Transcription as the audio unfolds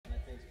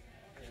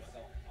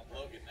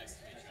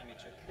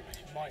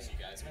nice you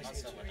guys. I'll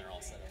sub when they're all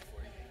set up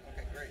for you.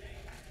 Okay, great.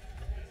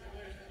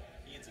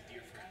 Ian's a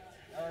dear friend.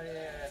 Oh,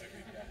 yeah.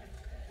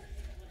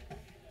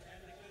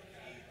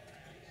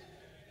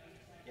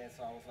 Yeah,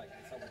 so I was like,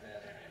 what's up with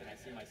that? Then I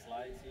see my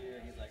slides here,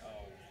 and he's like,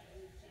 oh,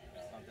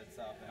 something's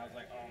up. And I was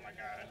like, oh my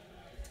God.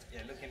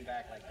 Yeah, looking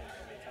back like this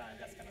every time,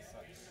 that's kind of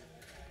sucks.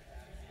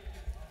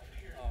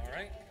 All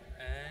right,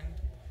 and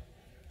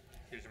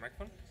here's your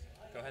microphone.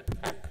 Go ahead.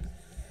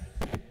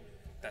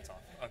 That's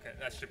off. Okay,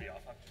 that should be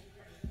off.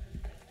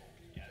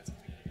 Yeah, it's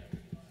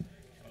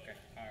Okay,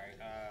 all right.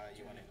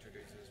 You want to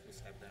introduce us? We'll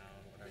step down,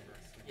 whatever.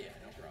 Yeah,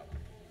 no problem.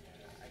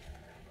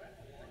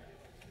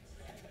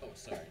 Oh,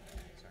 sorry.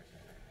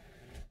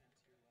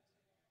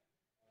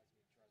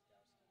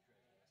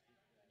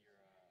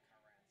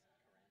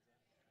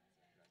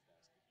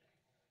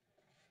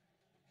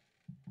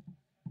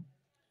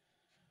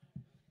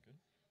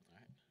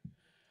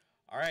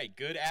 All right,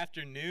 good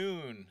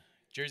afternoon,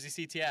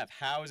 Jersey CTF.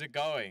 How is it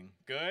going?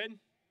 Good?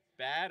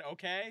 Bad?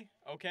 Okay?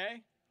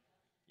 Okay?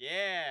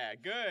 Yeah,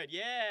 good,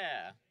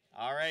 yeah.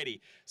 All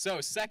righty.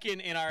 So second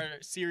in our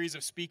series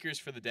of speakers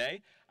for the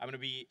day, I'm going to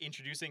be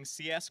introducing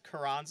CS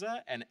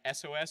Carranza and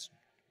SOS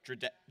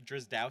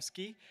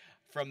Drozdowski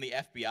from the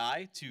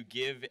FBI to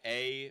give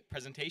a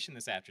presentation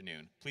this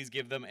afternoon. Please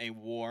give them a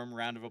warm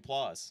round of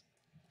applause.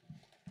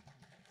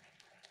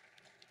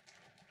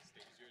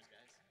 Stage is yours,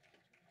 guys.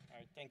 All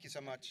right, thank you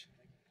so much.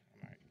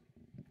 All right,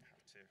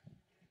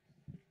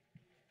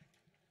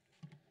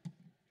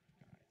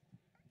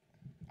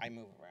 I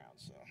move around,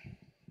 so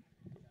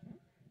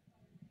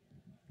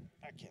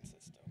I can't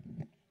sit still.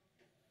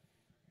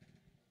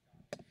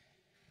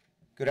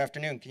 Good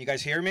afternoon. Can you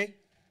guys hear me?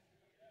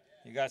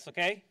 You guys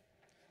okay?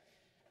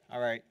 All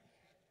right.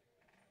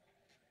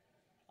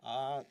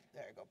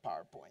 There you go,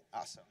 PowerPoint.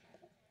 Awesome.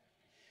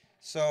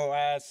 So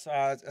as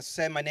I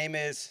said, my name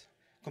is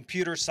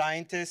computer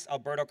scientist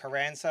Alberto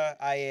Carranza.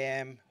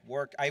 I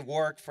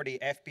work for the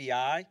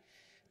FBI,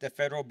 the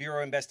Federal Bureau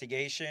of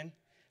Investigation,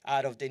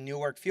 out of the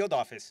Newark field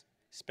office,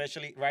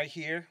 especially right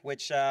here,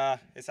 which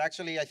is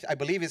actually, I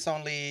believe it's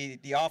only,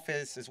 the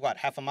office is what,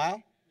 half a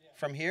mile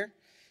from here?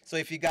 So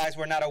if you guys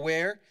were not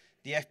aware,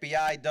 the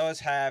FBI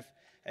does have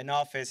an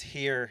office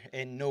here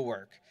in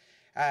Newark.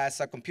 As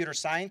a computer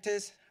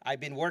scientist, I've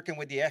been working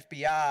with the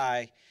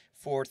FBI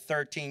for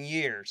 13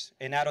 years.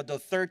 And out of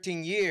those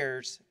 13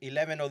 years,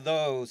 11 of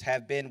those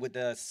have been with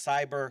the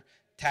Cyber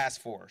Task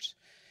Force.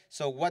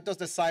 So what does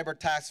the Cyber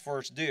Task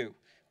Force do?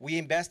 We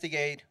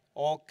investigate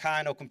all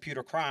kind of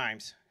computer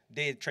crimes,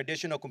 the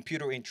traditional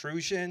computer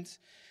intrusions,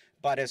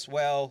 but as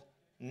well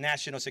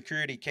national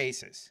security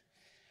cases.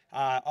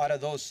 Out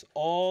of those,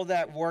 all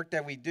that work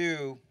that we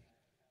do,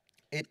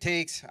 it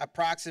takes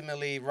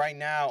approximately, right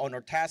now on our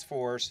task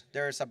force,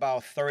 there's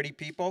about 30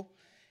 people,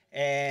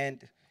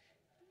 and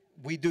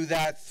we do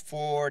that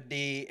for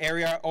the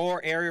area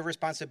of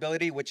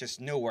responsibility, which is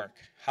Newark.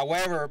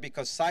 However,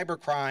 because cyber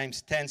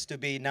crimes tends to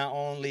be not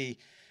only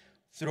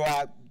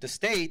throughout the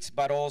states,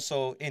 but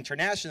also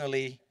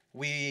internationally,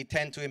 we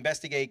tend to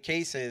investigate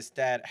cases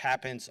that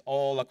happens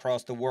all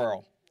across the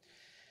world.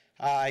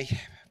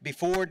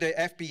 Before the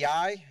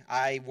FBI,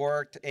 I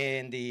worked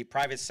in the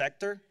private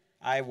sector.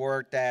 I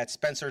worked at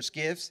Spencer's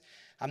Gifts.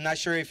 I'm not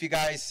sure if you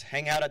guys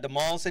hang out at the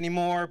malls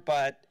anymore,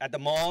 but at the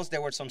malls,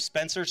 there were some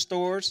Spencer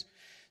stores.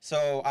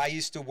 So I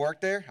used to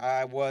work there.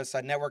 I was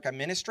a network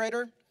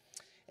administrator.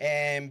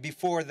 And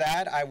before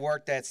that, I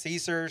worked at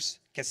Caesars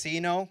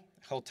Casino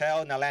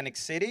Hotel in Atlantic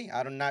City.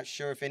 I'm not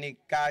sure if any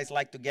guys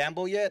like to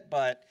gamble yet,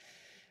 but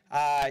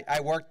I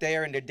worked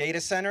there in the data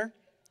center.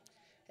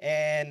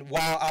 And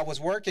while I was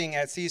working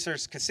at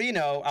Caesars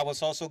Casino, I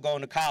was also going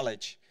to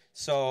college.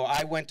 So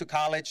I went to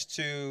college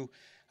to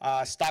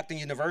Stockton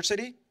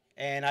University,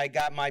 and I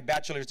got my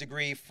bachelor's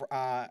degree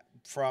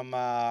from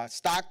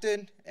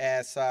Stockton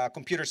as a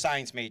computer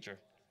science major.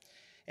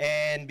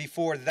 And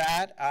before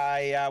that,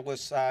 I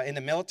was in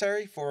the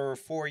military for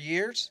 4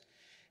 years,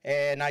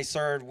 and I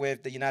served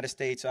with the United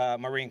States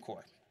Marine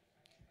Corps.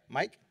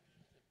 Mike?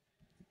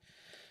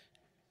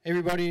 Hey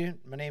everybody,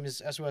 my name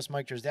is SOS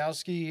Mike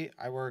Drozdowski.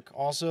 I work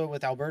also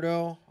with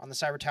Alberto on the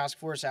Cyber Task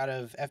Force out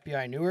of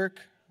FBI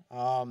Newark.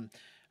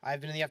 I've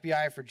been in the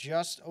FBI for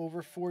just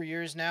over 4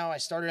 years now. I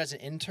started as an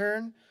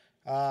intern.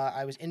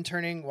 I was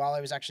interning while I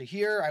was actually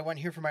here. I went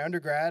here for my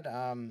undergrad.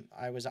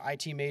 I was an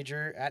IT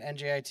major at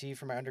NJIT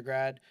for my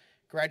undergrad,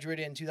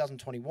 graduated in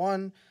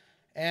 2021,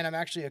 and I'm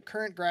actually a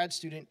current grad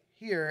student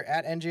here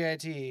at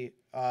NJIT,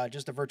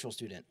 just a virtual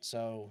student.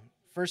 So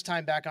first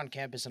time back on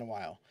campus in a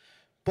while.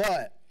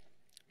 But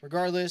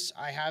regardless,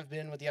 I have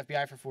been with the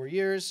FBI for 4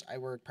 years. I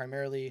work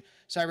primarily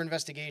cyber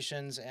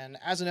investigations, and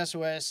as an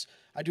SOS,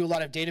 I do a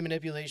lot of data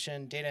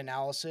manipulation, data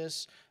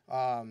analysis,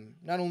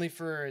 not only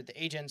for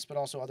the agents, but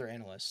also other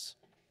analysts.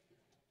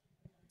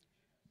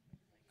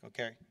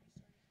 Okay.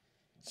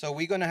 So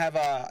we're going to have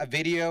a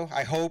video.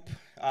 I hope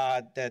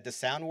that the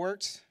sound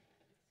works.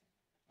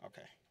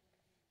 Okay.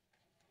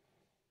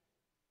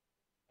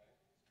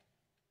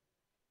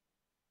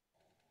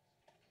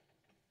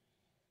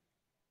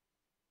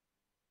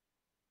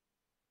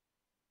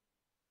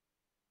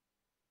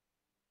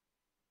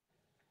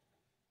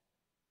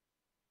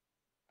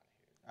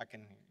 I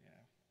can,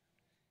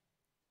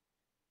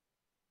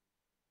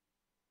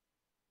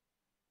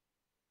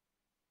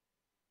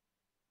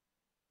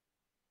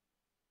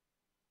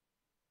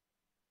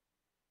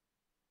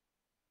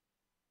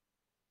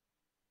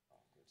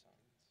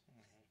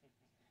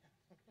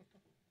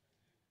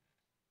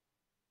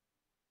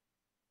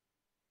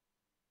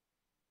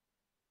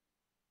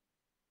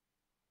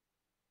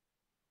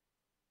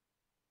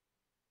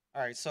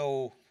 All right,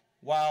 so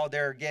while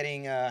they're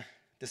getting the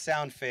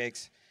sound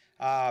fixed,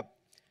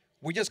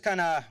 we just kind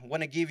of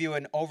want to give you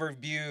an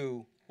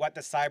overview what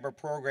the cyber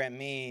program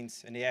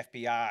means in the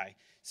FBI.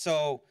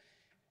 So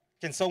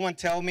can someone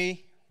tell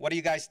me, what do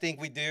you guys think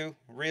we do,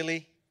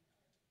 really?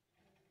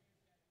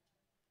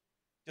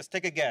 Just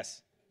take a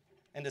guess.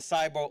 In the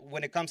cyber,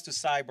 when it comes to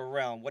cyber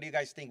realm, what do you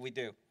guys think we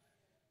do?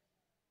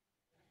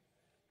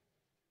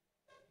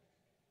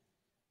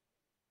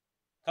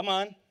 Come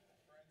on.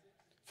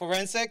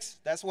 Forensics,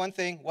 that's one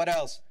thing. What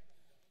else?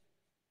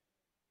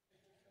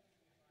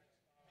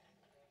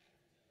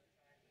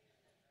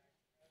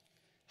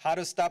 How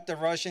to stop the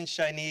Russian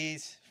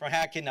Chinese from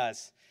hacking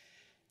us.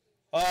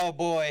 Oh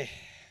boy,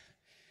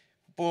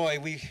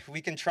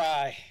 we can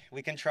try,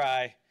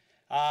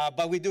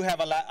 but we do have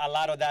a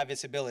lot of that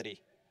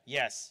visibility.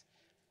 Yes.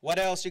 What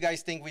else you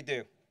guys think we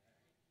do?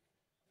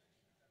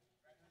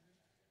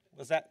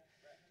 Was that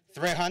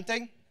threat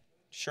hunting?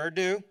 Sure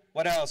do.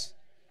 What else?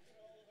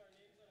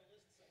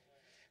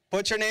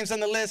 Put your names on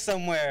the list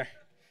somewhere.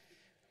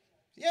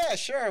 Yeah,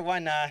 sure. Why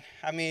not?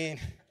 I mean,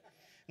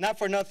 not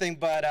for nothing,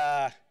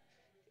 but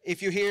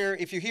if you hear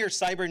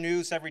cyber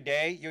news every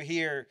day, you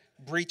hear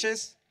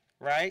breaches,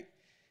 right?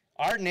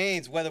 Our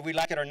names, whether we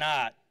like it or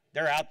not,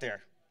 they're out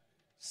there.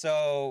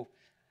 So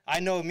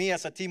I know me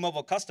as a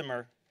T-Mobile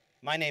customer,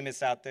 my name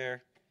is out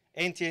there.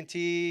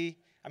 NTT,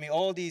 I mean,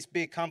 all these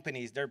big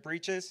companies, their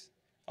breaches,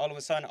 all of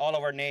a sudden, all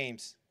of our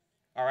names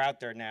are out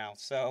there now.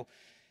 So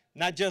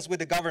not just with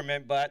the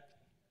government, but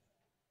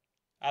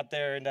out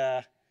there in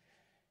the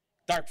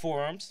dark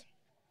forums.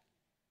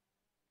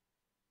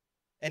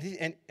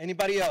 And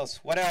anybody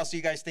else? What else do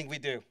you guys think we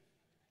do?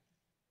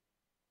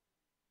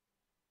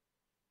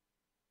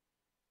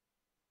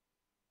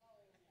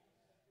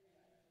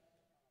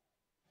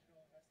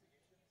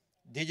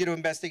 Digital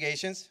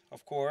investigations,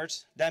 of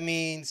course. That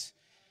means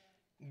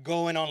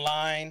going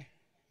online,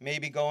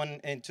 maybe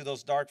going into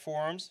those dark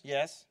forums,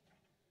 yes.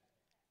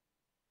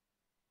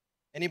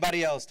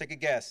 Anybody else? Take a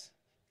guess.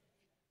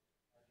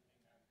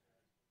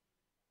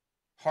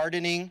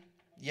 Hardening,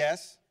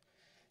 yes.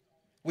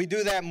 We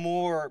do that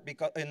more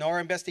because in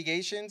our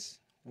investigations,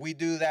 we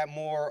do that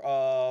more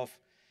of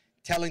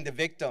telling the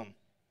victim,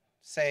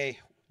 say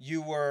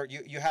you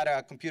had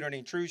a computer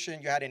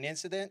intrusion, you had an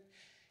incident,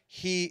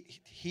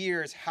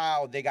 here's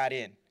how they got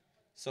in.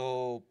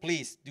 So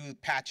please do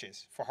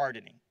patches for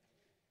hardening.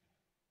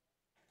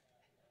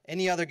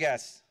 Any other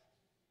guess?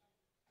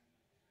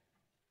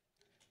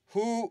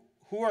 Who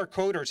are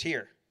coders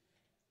here?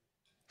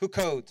 Who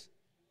codes?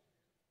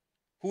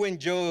 Who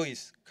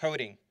enjoys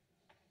coding?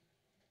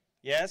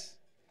 Yes?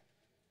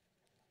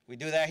 We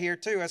do that here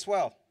too as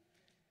well.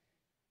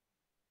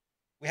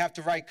 We have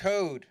to write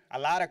code, a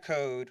lot of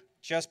code,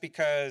 just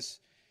because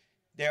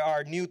there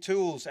are new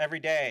tools every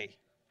day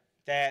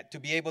that to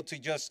be able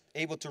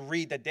to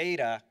read the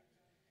data,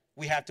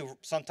 we have to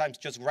sometimes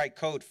just write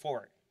code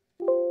for it.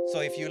 So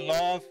if you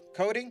love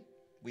coding,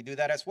 we do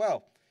that as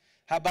well.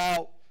 How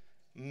about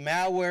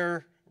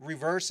malware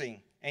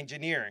reversing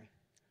engineering?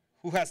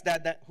 Who has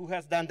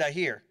done that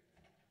here?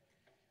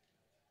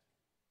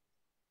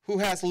 Who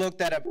has looked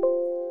at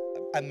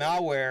a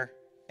malware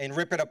and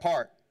rip it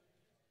apart?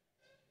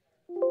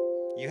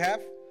 You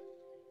have?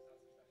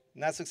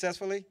 Not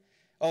successfully?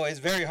 Oh, it's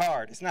very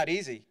hard. It's not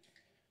easy.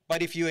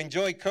 But if you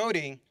enjoy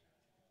coding,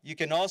 you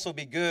can also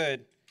be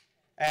good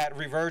at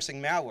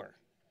reversing malware.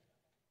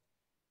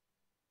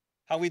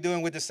 How we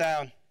doing with the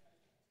sound?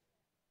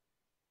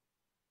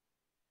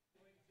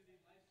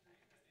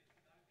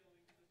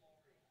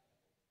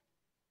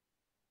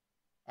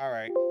 All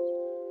right.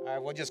 All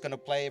right, we're just going to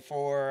play it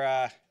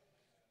for...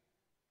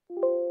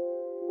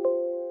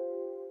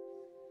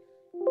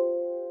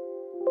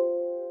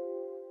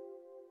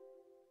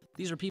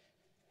 These are people.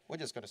 We're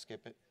just going to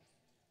skip it.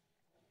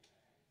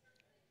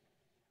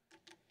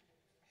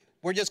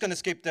 We're just going to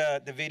skip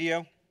the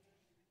video.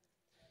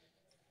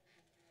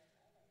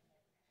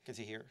 Because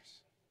he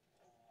hears.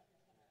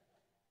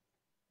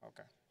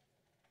 Okay.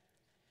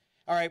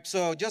 All right,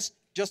 so just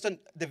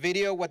the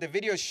video, what the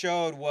video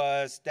showed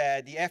was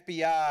that the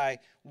FBI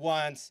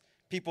wants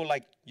people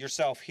like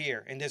yourself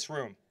here in this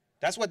room.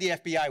 That's what the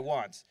FBI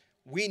wants.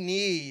 We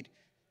need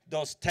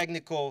those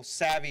technical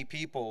savvy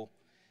people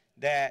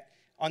that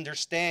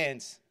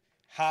understands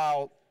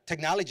how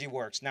technology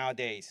works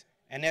nowadays.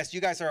 And as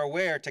you guys are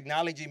aware,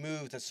 technology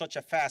moves at such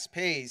a fast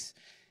pace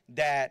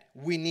that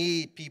we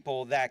need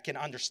people that can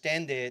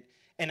understand it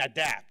and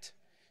adapt.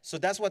 So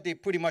that's what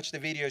pretty much the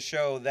video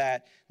show,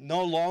 that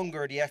no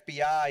longer the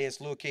FBI is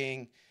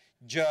looking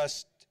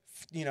just,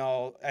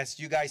 as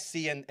you guys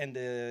see in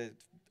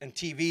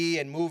TV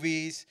and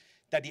movies,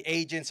 that the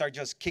agents are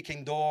just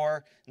kicking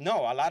door.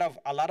 No, a lot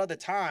of the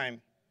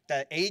time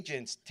that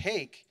agents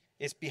take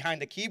is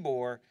behind the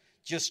keyboard,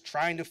 just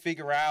trying to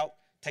figure out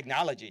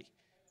technology.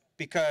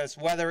 Because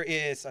whether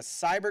it's a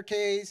cyber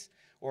case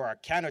or a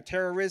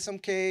counterterrorism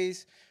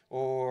case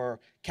or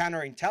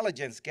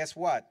counterintelligence, guess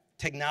what?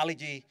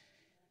 Technology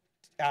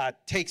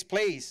takes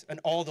place in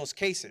all those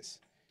cases.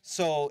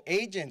 So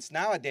agents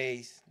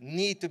nowadays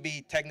need to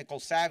be technical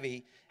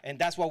savvy, and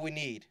that's what we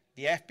need.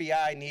 The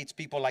FBI needs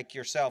people like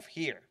yourself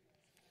here.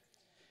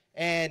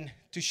 And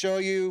to show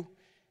you,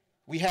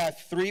 we have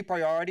 3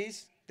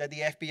 priorities that the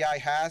FBI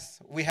has.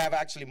 We have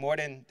actually more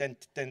than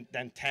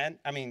 10.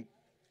 I mean,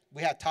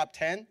 we have top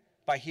 10,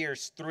 but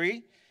here's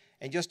 3.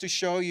 And just to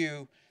show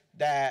you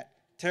that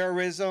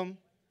terrorism,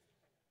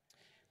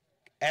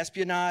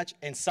 espionage,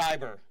 and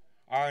cyber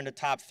are in the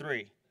top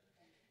 3.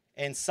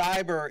 And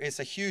cyber is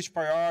a huge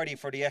priority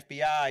for the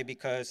FBI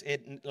because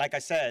it, like I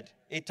said,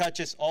 it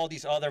touches all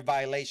these other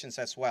violations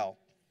as well.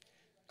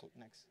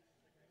 Next.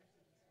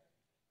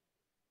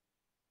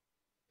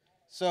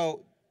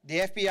 So the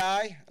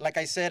FBI, like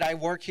I said, I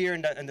work here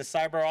in the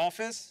cyber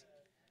office.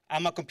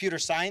 I'm a computer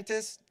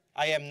scientist.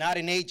 I am not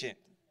an agent.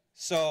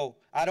 So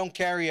I don't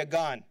carry a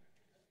gun.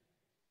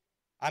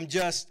 I'm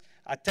just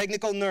a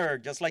technical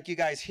nerd, just like you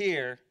guys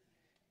here,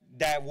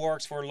 that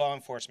works for law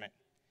enforcement.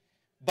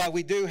 But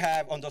we do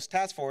have, on those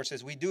task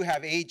forces, we do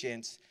have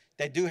agents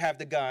that do have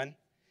the gun,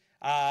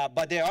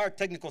 but they are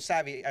technical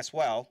savvy as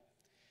well.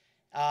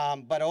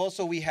 But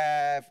also we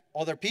have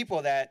other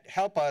people that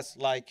help us,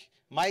 like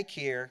Mike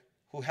here,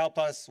 who help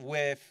us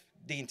with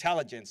the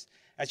intelligence.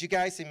 As you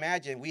guys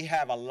imagine, we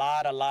have a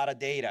lot of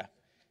data.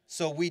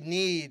 So we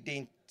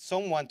need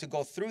someone to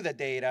go through the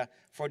data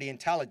for the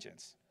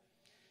intelligence.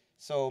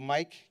 So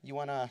Mike, you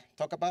want to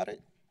talk about it?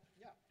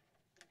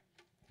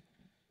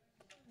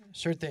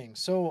 Sure thing.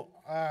 So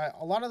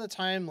a lot of the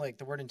time, like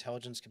the word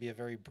intelligence could be a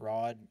very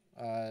broad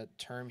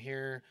term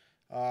here.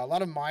 A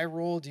lot of my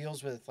role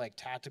deals with like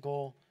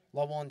tactical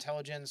level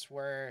intelligence,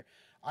 where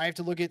I have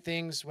to look at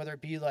things, whether it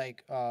be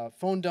like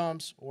phone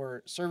dumps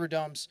or server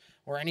dumps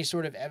or any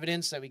sort of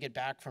evidence that we get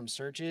back from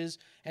searches,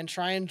 and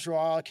try and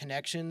draw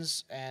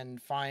connections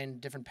and find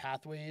different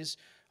pathways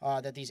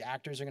that these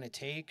actors are going to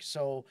take.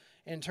 So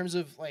in terms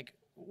of like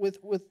with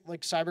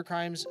like cyber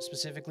crimes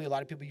specifically, a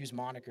lot of people use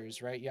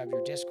monikers, right? You have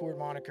your Discord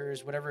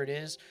monikers, whatever it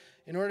is,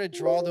 in order to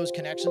draw those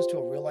connections to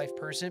a real life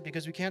person,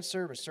 because we can't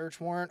serve a search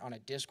warrant on a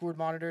Discord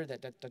monitor.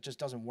 That just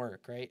doesn't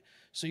work, right?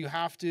 So you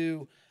have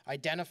to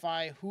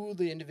identify who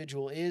the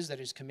individual is that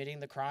is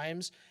committing the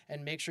crimes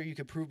and make sure you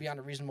can prove beyond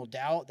a reasonable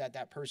doubt that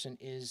that person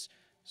is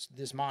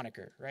this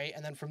moniker, right?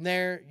 And then from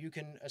there, you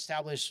can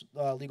establish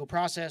legal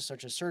process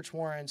such as search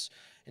warrants,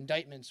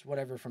 indictments,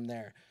 whatever from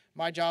there.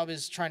 My job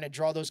is trying to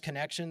draw those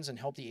connections and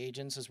help the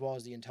agents as well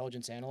as the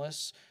intelligence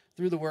analysts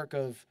through the work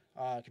of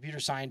computer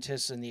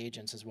scientists and the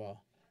agents as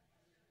well.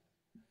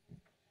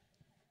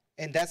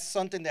 And that's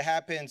something that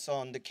happens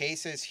on the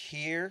cases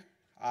here,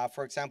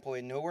 for example,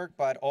 in Newark,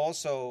 but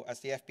also as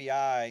the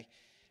FBI,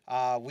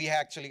 we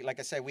actually, like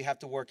I said, we have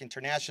to work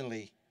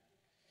internationally.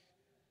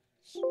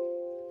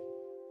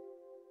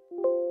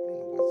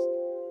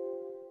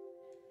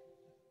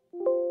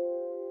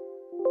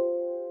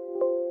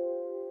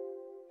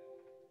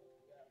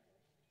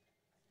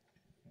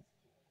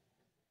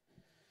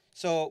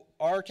 So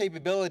our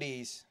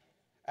capabilities,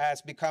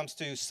 as it comes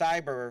to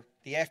cyber,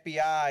 the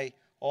FBI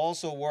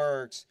also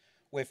works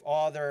with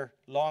other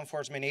law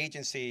enforcement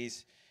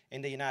agencies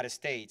in the United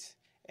States.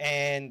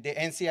 And the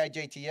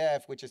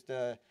NJIT, which is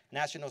the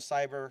National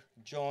Cyber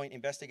Joint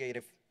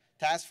Investigative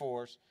Task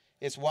Force,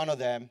 is one of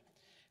them.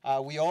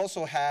 We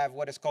also have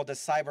what is called the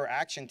Cyber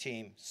Action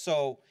Team.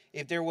 So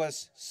if there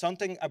was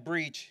something, a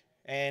breach,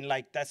 and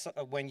like that's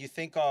when you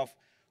think of,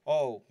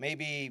 oh,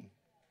 maybe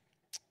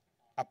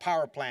a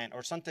power plant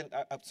or something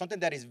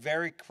that is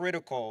very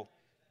critical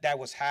that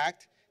was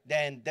hacked,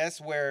 then that's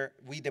where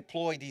we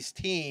deploy these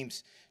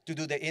teams to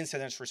do the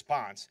incident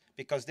response,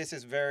 because this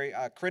is very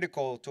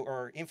critical to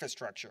our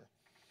infrastructure.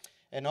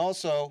 And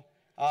also,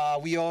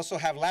 we also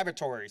have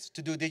laboratories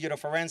to do digital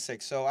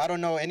forensics. So I don't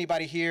know,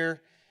 anybody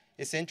here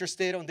is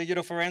interested on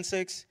digital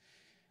forensics?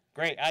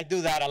 Great, I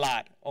do that a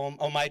lot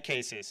on my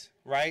cases,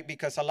 right?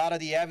 Because a lot of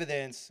the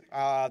evidence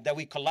that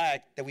we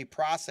collect, that we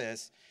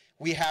process,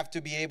 we have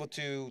to be able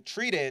to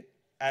treat it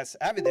as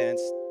evidence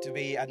to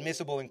be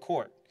admissible in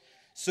court.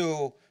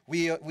 So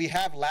we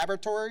have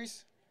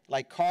laboratories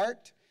like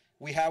CART.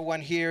 We have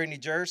one here in New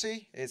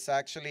Jersey. It's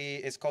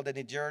called the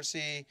New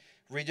Jersey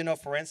Regional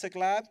Forensic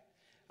Lab.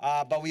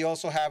 But we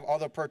also have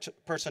other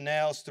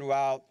personnel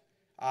throughout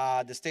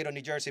the state of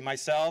New Jersey.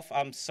 Myself,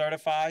 I'm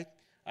certified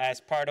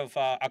as part of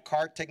a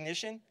CART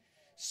technician.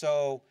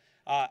 So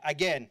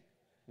again,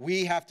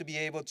 we have to be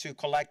able to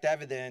collect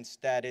evidence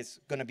that is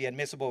going to be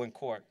admissible in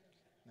court.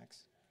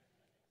 Next.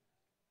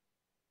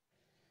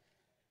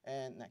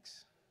 And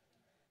next.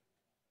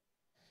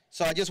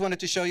 So I just wanted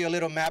to show you a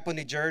little map of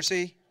New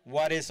Jersey.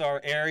 What is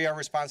our area of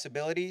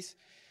responsibilities?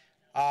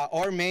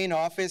 Our main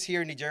office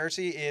here in New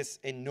Jersey is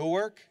in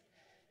Newark.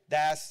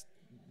 That's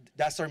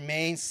That's our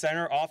main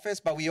center office,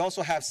 but we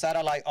also have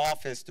satellite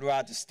office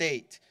throughout the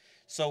state.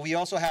 So we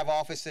also have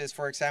offices,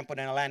 for example,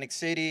 in Atlantic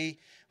City.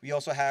 We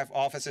also have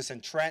offices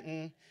in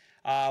Trenton.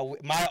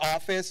 My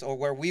office, or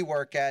where we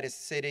work at, is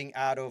sitting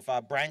out of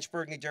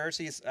Branchburg, New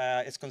Jersey.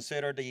 It's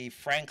considered the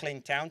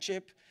Franklin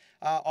Township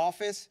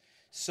office.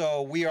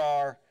 So we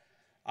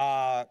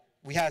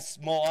have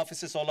small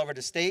offices all over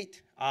the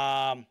state.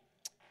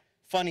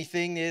 Funny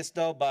thing is,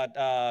 though,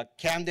 but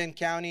Camden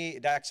County,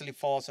 it actually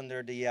falls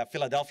under the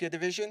Philadelphia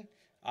division.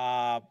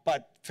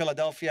 But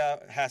Philadelphia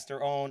has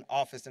their own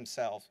office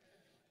themselves.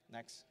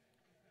 Next.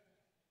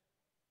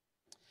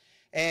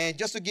 And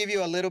just to give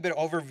you a little bit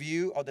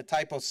overview of the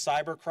type of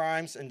cyber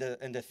crimes and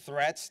the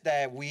threats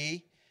that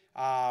we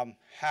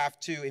have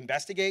to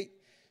investigate.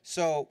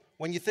 So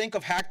when you think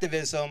of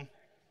hacktivism,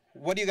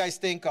 what do you guys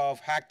think of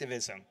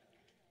hacktivism?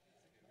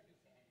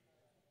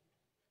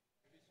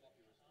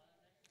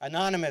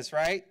 Anonymous,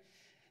 right?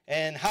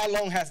 And how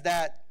long has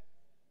that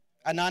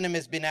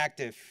Anonymous been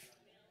active?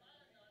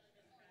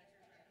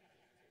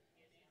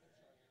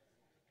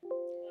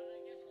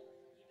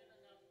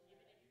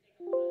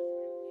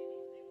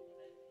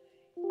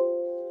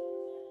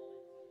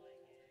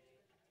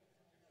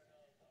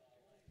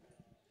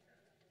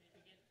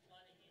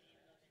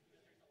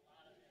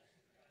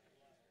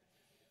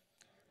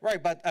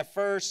 Right, but at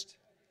first,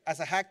 as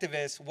a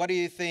hacktivist, what do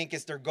you think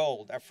is their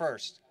goal at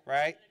first,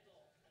 right?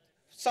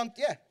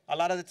 Yeah, a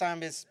lot of the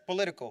time it's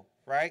political,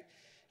 right?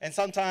 And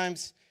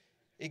sometimes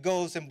it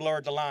goes and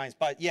blurs the lines.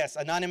 But yes,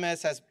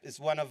 Anonymous is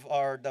one of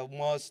the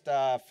most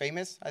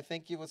famous, I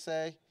think you would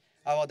say,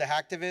 about the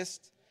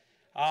hacktivists.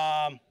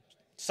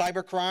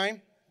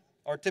 Cybercrime,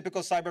 or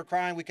typical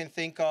cybercrime, we can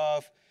think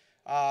of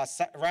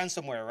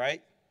ransomware,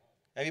 right?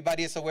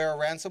 Everybody is aware of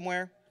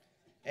ransomware.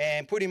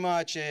 And pretty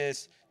much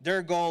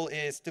their goal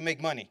is to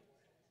make money,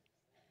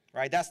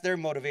 right? That's their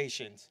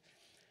motivations.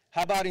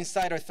 How about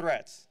insider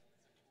threats?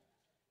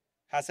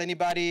 Has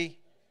anybody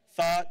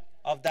thought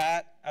of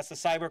that as a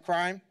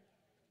cybercrime?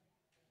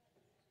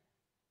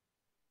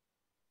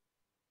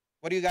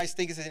 What do you guys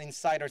think is an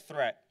insider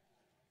threat?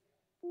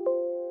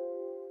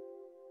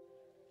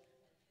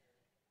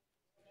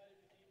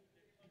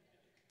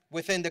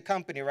 Within the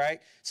company, right?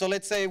 So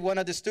let's say one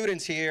of the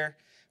students here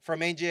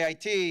from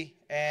NJIT,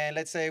 and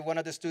let's say one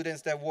of the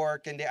students that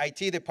work in the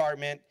IT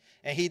department,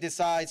 and he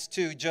decides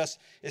to just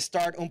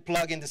start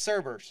unplugging the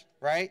servers,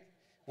 right?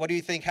 What do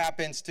you think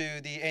happens to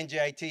the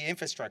NJIT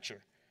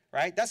infrastructure,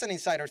 right? That's an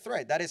insider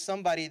threat. That is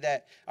somebody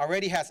that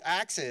already has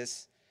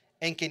access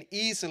and can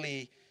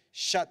easily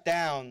shut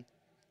down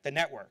the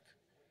network.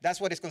 That's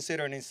what is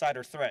considered an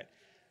insider threat.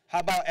 How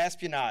about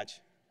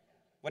espionage?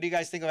 What do you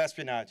guys think of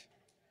espionage?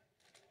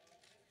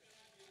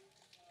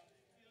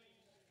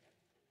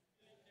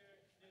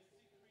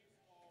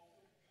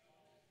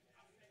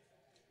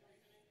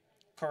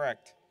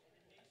 Correct.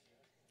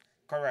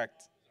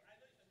 Correct.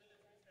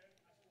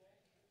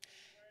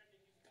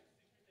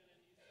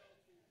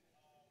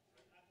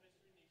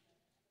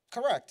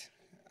 Correct.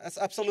 That's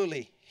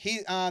absolutely.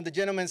 The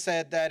gentleman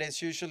said that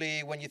it's usually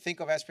when you think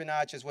of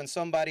espionage is when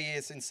somebody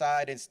is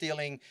inside and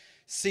stealing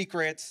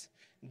secrets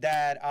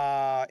that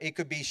it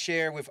could be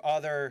shared with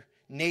other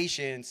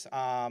nations,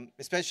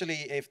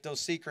 especially if those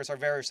secrets are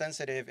very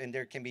sensitive and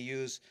they can be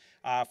used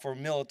for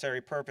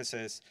military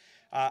purposes.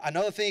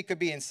 Another thing, it could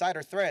be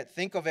insider threat.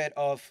 Think of it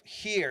of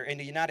here in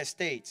the United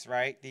States,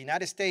 right? The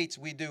United States,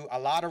 we do a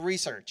lot of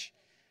research.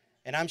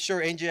 And I'm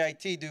sure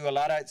NJIT do a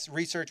lot of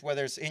research,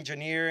 whether it's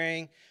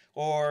engineering,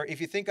 or if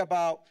you think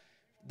about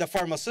the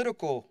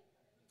pharmaceutical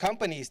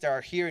companies that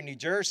are here in New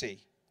Jersey,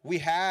 we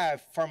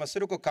have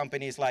pharmaceutical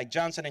companies like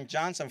Johnson &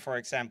 Johnson, for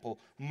example,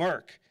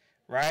 Merck,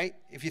 right?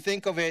 If you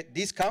think of it,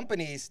 these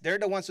companies, they're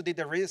the ones who did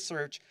the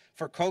research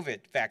for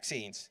COVID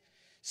vaccines.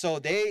 So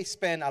they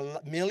spend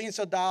millions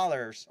of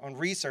dollars on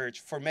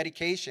research for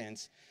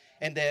medications,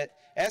 and the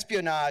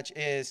espionage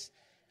is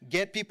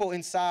get people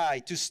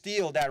inside to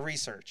steal that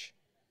research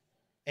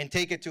and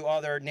take it to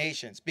other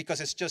nations,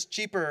 because it's just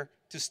cheaper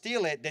to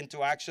steal it than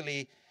to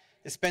actually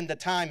spend the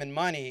time and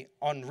money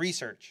on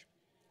research.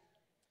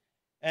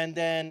 And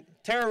then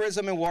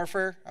terrorism and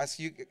warfare,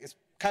 it's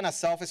kind of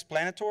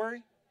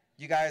self-explanatory.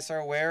 You guys are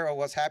aware of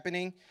what's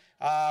happening.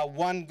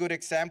 One good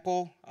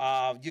example,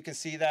 you can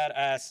see that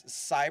as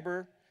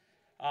cyber.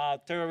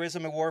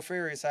 Terrorism and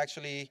warfare is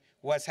actually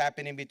what's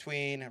happening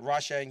between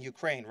Russia and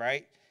Ukraine,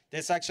 right?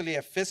 There's actually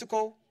a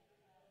physical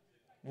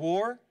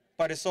war,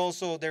 but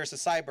there's a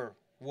cyber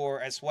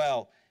war as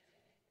well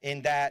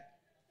in that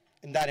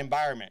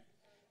environment.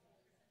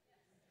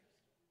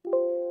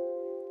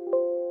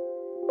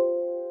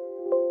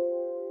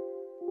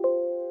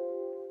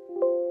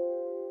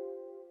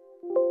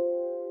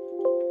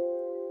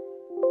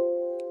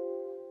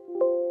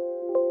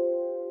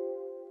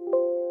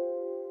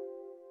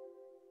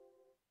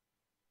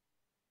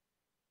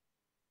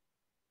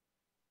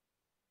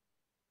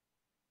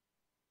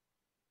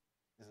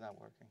 It's not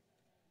working.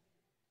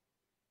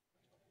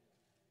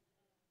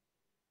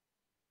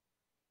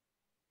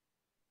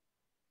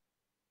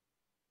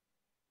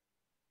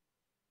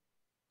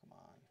 Come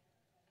on.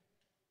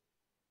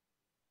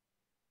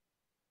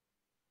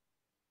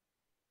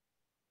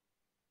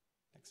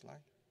 Next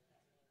slide.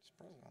 Just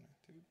press on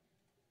it, dude.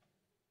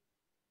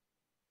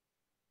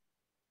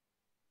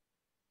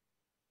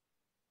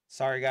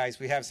 Sorry, guys,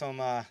 we have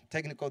some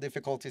technical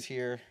difficulties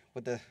here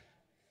with the.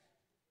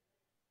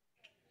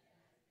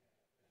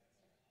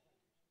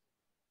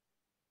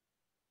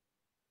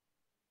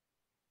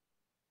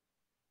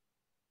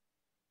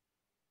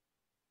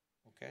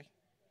 Okay.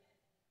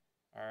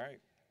 All right.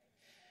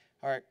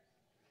 All right.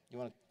 You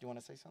want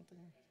to say something?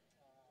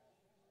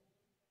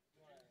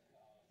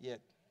 Yeah.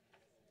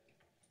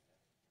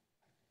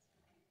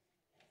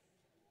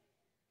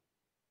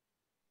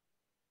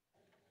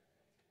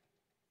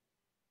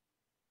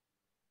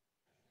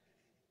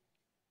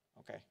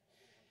 Okay.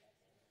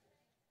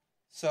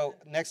 So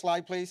next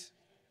slide, please.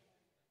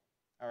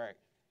 All right.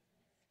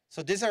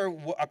 So these are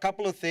a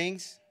couple of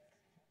things,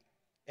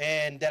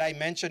 and that I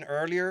mentioned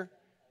earlier.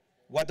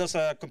 What does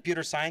a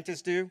computer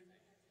scientist do?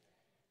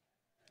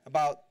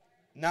 About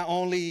not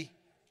only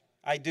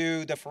I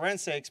do the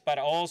forensics, but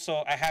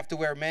also I have to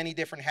wear many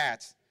different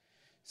hats.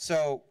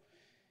 So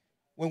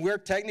when we're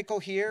technical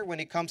here, when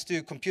it comes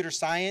to computer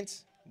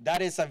science,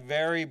 that is a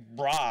very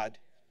broad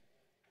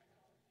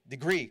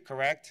degree,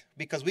 correct?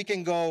 Because we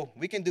can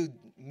do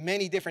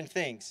many different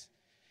things.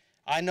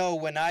 I know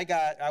when I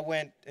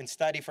went and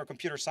studied for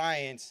computer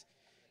science,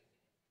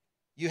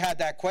 you had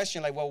that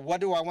question like, well,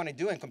 what do I want to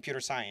do in computer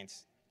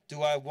science?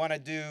 Do I want to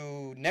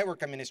do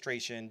network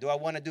administration? Do I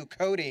want to do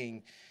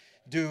coding?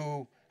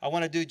 Do I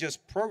want to do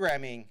just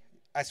programming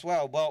as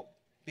well? Well,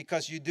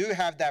 because you do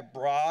have that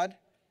broad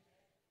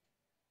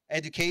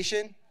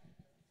education,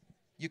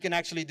 you can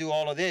actually do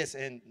all of this.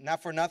 And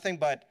not for nothing,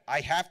 but I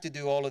have to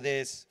do all of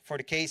this for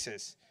the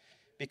cases.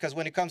 Because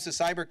when it comes to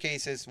cyber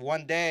cases,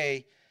 one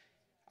day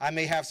I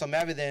may have some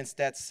evidence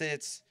that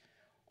sits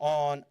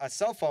on a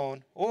cell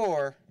phone,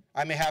 or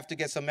I may have to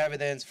get some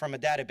evidence from a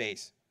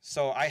database.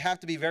 So I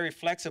have to be very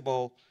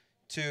flexible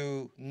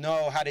to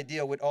know how to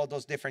deal with all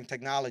those different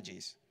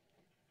technologies.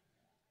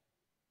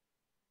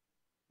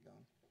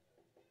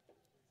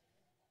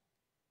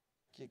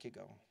 Keep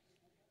going.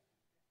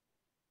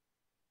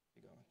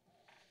 Keep going.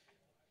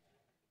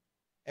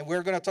 And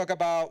we're going to talk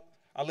about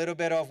a little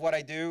bit of what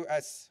I do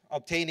as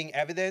obtaining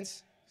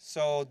evidence.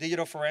 So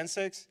digital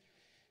forensics,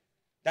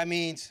 that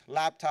means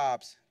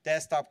laptops,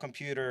 desktop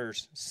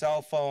computers,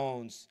 cell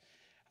phones,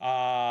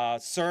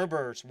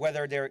 servers,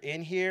 whether they're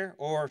in here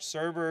or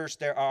servers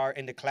that are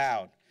in the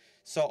cloud.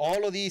 So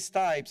all of these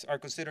types are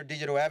considered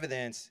digital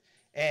evidence.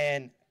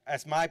 And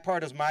as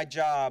part of my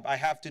job, I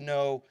have to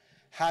know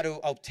how to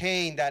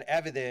obtain that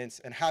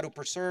evidence and how to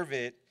preserve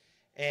it,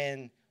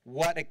 and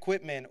what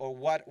equipment or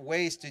what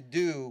ways to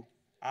do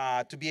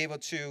to be able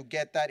to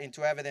get that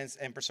into evidence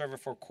and preserve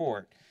it for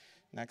court.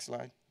 Next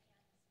slide.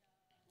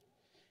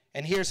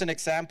 And here's an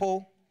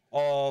example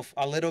of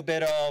a little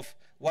bit of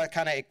what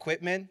kind of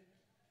equipment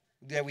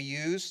that we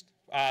used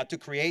to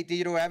create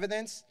digital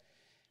evidence.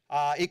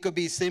 It could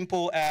be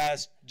simple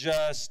as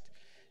just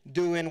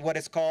doing what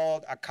is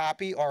called a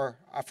copy or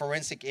a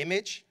forensic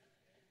image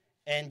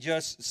and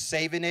just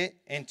saving it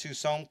into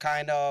some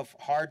kind of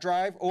hard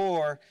drive.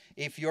 Or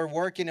if you're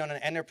working on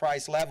an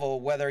enterprise level,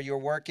 whether you're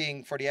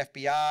working for the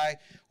FBI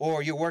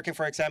or you're working,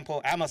 for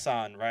example,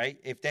 Amazon, right?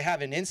 If they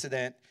have an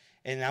incident,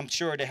 and I'm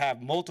sure they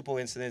have multiple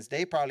incidents,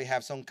 they probably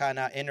have some kind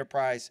of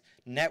enterprise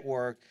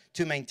network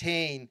to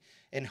maintain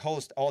and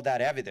host all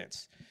that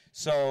evidence.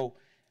 So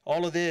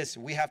all of this,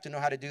 we have to know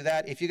how to do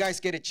that. If you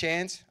guys get a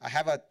chance,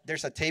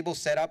 there's a table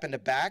set up in the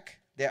back.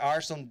 There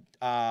are some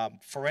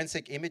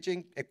forensic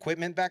imaging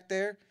equipment back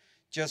there.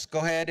 Just go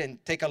ahead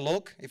and take a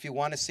look if you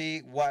want to see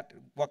what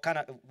kind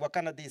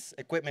of this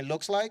equipment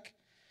looks like.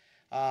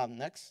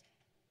 Next.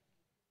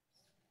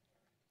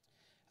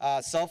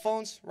 Cell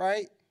phones,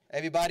 right?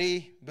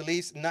 Everybody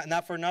believes,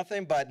 not for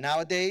nothing, but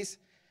nowadays,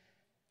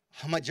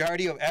 a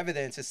majority of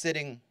evidence is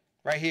sitting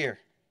right here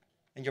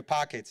in your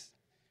pockets,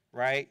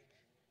 right?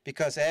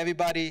 Because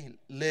everybody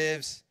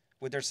lives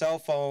with their cell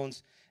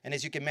phones, and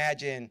as you can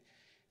imagine,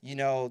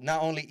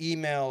 not only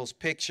emails,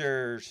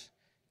 pictures,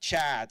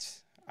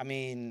 chats. I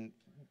mean,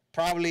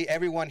 probably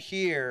everyone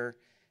here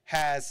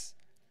has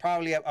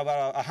probably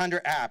about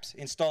 100 apps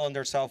installed on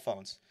their cell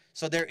phones.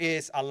 So there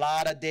is a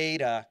lot of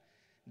data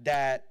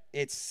that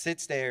it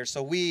sits there.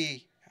 So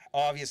we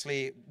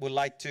obviously would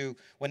like to,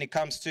 when it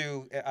comes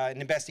to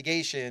an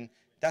investigation,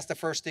 that's the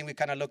first thing we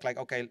kind of look like,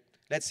 okay,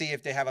 let's see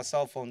if they have a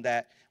cell phone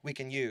that we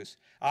can use.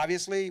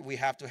 Obviously, we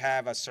have to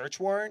have a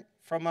search warrant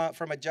from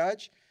a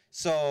judge.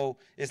 So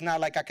it's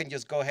not like I can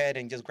just go ahead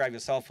and just grab your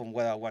cell phone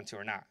whether I want to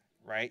or not,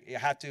 right? You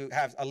have to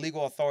have a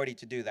legal authority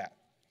to do that.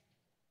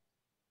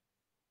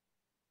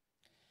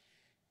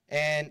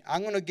 And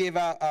I'm going to give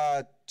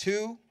out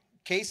two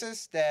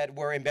cases that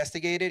were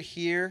investigated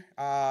here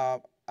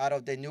out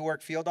of the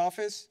Newark field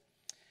office.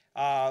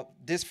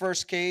 This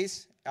first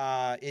case,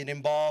 it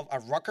involved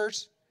a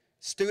Rutgers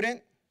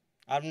student.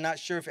 I'm not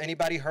sure if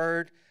anybody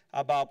heard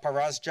about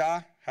Paraz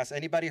Jah. Has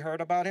anybody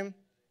heard about him?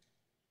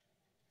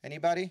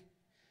 Anybody?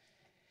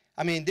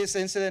 I mean, this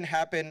incident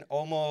happened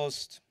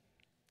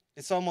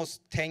it's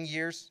almost 10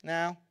 years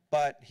now,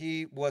 but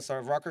he was a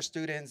Rutgers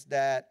student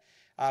that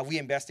we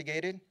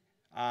investigated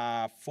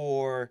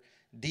for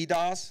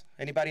DDoS.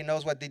 Anybody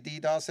knows what the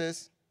DDoS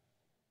is?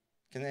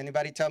 Can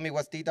anybody tell me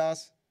what's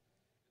DDoS?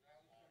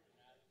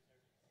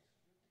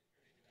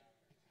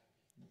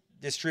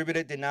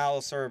 Distributed denial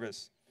of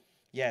service.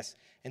 Yes.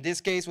 In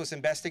this case was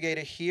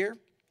investigated here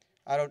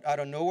out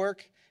of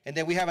Newark. And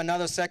then we have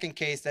another second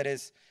case that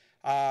is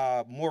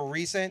more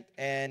recent,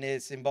 and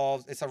it's a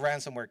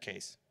ransomware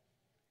case.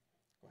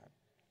 Go ahead.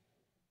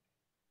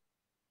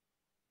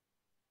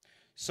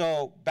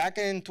 So back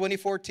in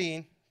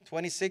 2014,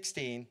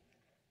 2016,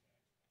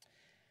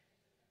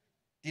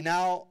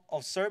 denial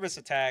of service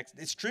attacks,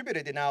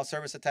 distributed denial of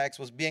service attacks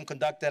was being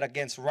conducted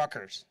against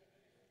Rutgers.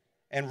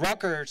 And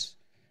Rutgers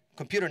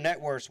computer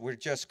networks were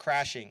just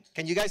crashing.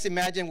 Can you guys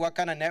imagine what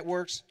kind of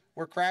networks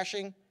were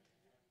crashing?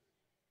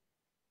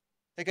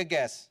 Take a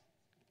guess.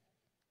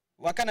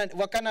 What kind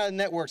of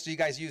networks do you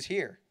guys use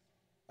here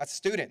as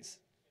students?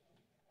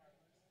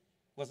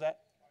 What's that?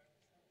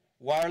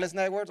 Wireless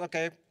networks?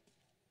 Okay.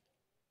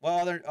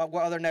 What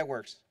other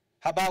networks?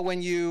 How about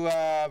when you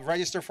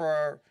register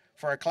for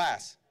a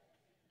class?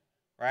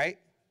 Right?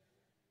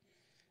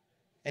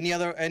 Any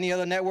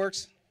other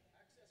networks?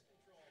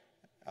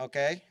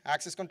 Okay,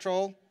 access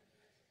control.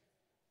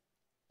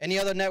 Any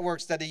other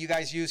networks that you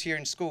guys use here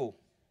in school?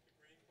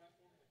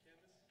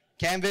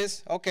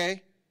 Canvas,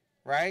 okay,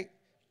 right?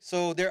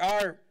 So there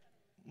are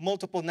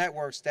multiple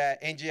networks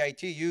that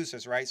NJIT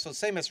uses, right? So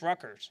same as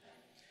Rutgers.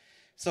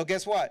 So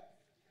guess what?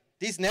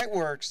 These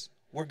networks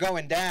were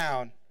going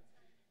down,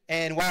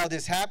 and while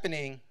this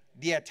happening,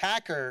 the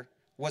attacker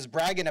was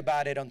bragging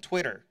about it on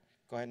Twitter.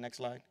 Go ahead, next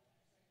slide.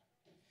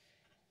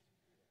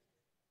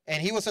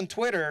 And he was on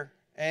Twitter,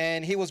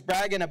 and he was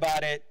bragging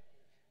about it.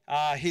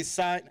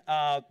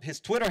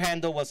 His Twitter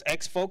handle was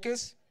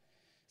XFocus.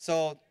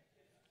 So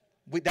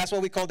that's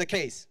what we call the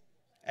case,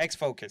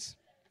 XFocus.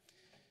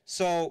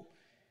 So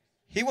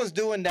he was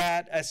doing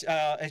that,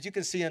 as you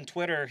can see on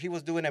Twitter, he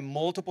was doing it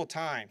multiple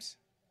times.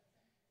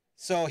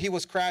 So he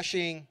was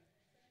crashing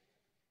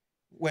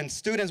when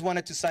students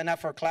wanted to sign up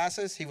for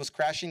classes, he was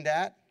crashing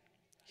that.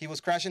 He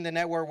was crashing the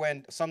network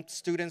when some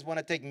students want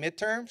to take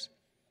midterms.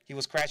 He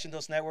was crashing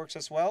those networks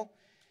as well.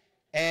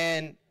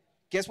 And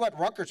guess what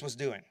Rutgers was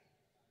doing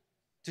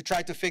to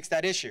try to fix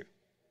that issue?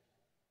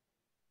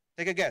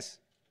 Take a guess.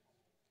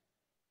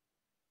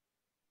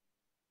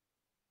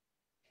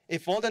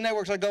 If all the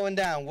networks are going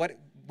down, what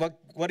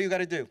do you got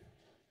to do?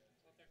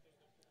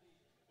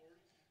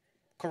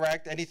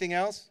 Correct. Anything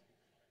else?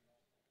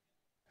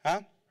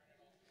 Huh?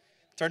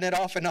 Turn it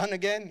off and on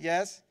again?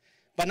 Yes.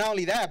 But not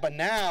only that, but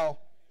now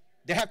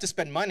they have to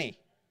spend money.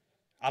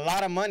 A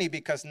lot of money,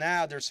 because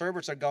now their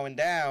servers are going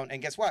down.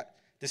 And guess what?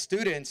 The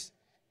students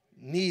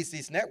need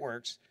these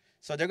networks.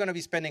 So they're going to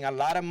be spending a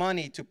lot of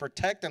money to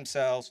protect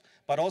themselves,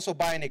 but also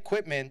buying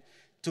equipment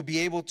to be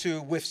able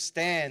to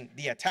withstand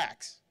the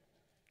attacks.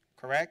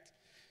 Correct?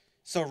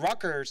 So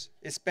Rutgers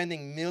is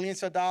spending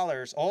millions of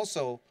dollars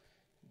also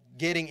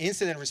getting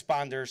incident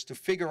responders to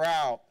figure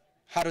out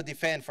how to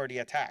defend for the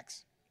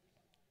attacks.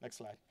 Next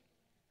slide.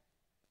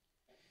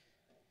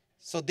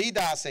 So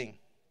DDoSing.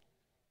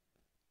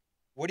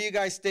 Where do you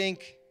guys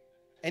think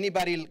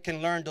anybody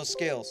can learn those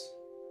skills?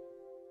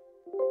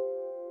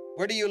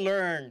 Where do you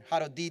learn how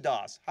to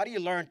DDoS? How do you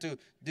learn to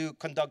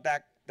conduct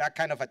that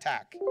kind of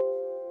attack?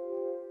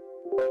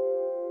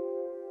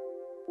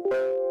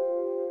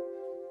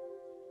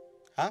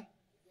 Huh?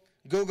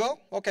 Google?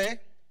 Okay.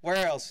 Where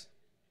else?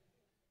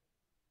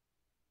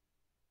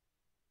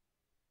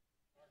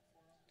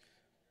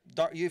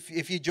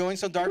 If you join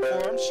some dark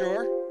forums,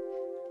 sure.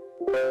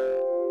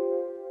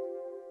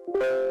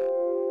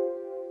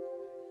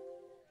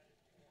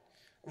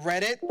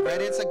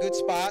 Reddit's a good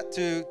spot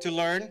to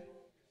learn.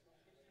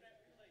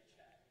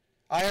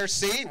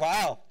 IRC,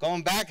 wow,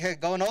 going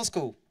old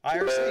school.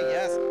 IRC,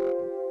 yes.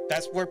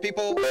 That's where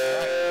people,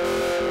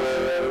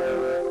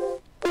 GitHub,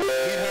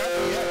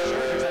 yeah, sure,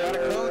 there's a lot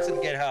of codes in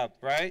GitHub,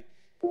 right?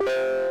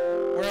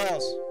 Where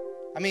else?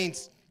 I mean,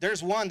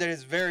 there's one that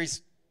is very,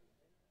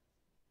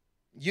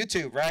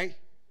 YouTube, right?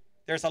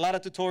 There's a lot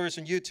of tutorials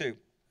on YouTube.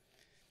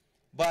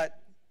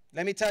 But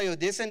let me tell you,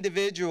 this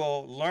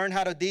individual learned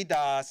how to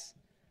DDoS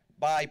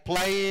by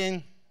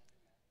playing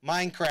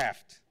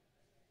Minecraft.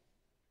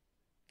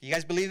 You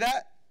guys believe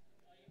that?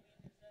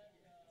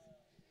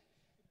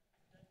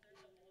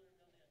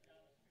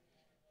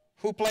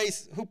 Who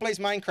plays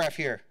Minecraft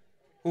here?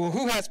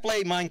 Who has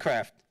played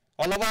Minecraft?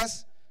 All of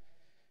us?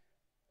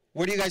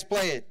 Where do you guys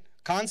play it?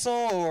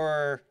 Console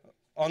or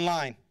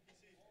online?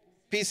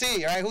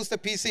 PC, right? Who's the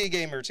PC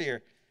gamers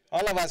here?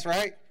 All of us,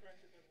 right?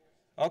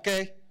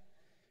 Okay.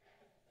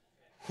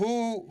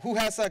 Who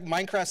has a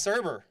Minecraft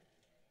server?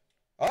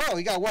 Oh,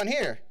 you got one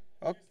here.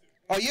 Oh,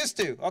 used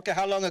to. Okay,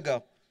 how long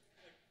ago?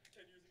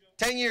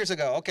 10 years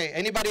ago. Okay,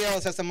 anybody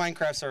else has a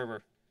Minecraft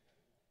server?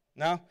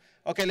 No?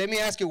 Okay, let me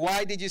ask you,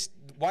 why did you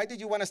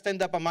want to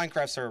stand up a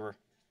Minecraft server? So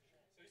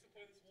I used to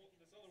play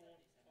this other one,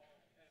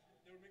 and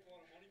they would make a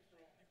lot of money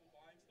from people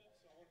buying stuff,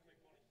 so I wanted to make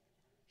money.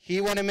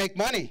 He wanted to make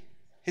money.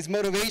 his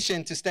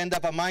motivation to stand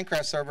up a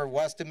Minecraft server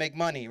was to make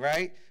money,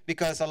 right?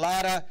 Because a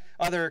lot of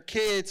other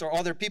kids or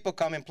other people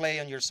come and play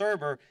on your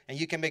server, and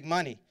you can make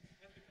money.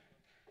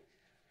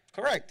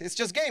 Correct. It's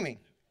just gaming.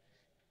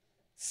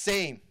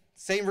 Same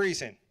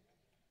reason.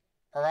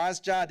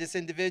 Paraz Jah, this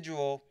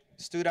individual,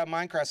 stood up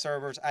Minecraft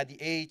servers at the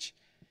age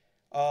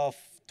of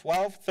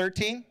 12,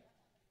 13,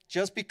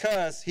 just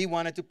because he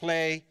wanted to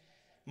play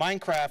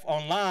Minecraft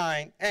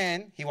online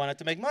and he wanted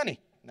to make money.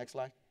 Next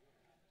slide.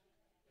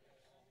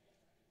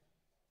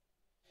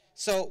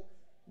 So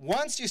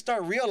once you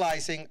start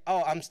realizing,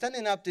 oh, I'm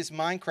standing up these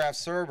Minecraft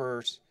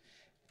servers,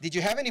 did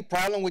you have any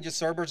problem with your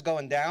servers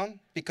going down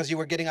because you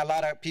were getting a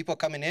lot of people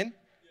coming in?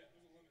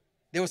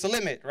 There was a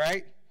limit,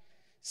 right?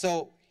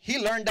 So he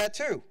learned that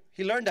too.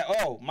 He learned that,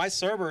 oh, my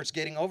server is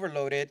getting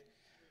overloaded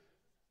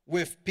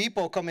with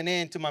people coming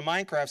into my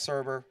Minecraft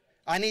server.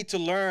 I need to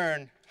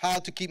learn how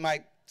to keep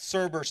my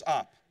servers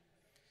up.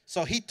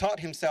 So he taught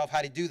himself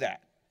how to do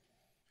that.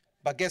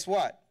 But guess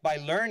what? By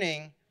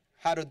learning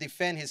how to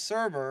defend his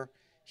server,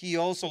 he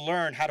also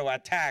learned how to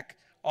attack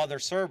other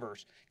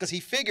servers. Because he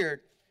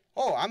figured,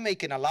 oh, I'm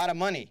making a lot of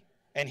money.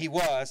 And he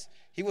was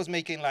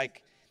making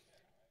like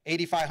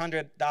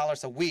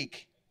 $8,500 a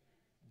week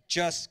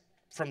just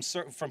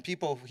from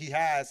people he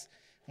has,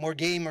 more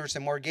gamers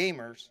and more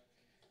gamers.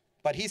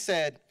 But he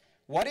said,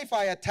 what if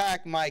I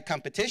attack my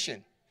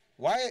competition?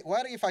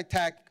 What if I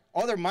attack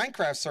other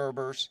Minecraft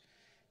servers,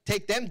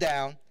 take them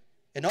down,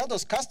 and all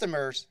those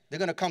customers, they're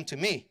going to come to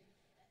me,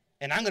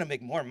 and I'm going to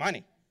make more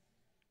money.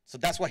 So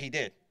that's what he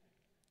did.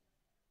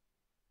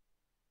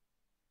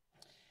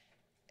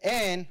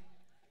 And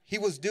he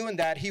was doing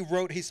that. He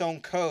wrote his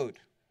own code,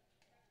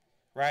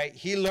 right?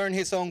 He learned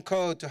his own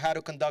code to how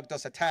to conduct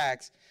those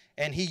attacks,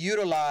 and he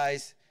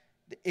utilized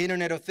the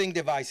Internet of Things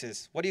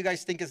devices. What do you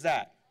guys think is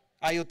that?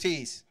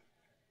 IoTs.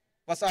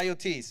 What's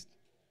IoTs?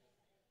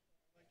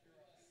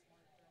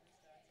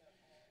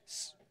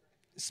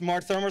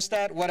 Smart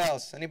thermostat. What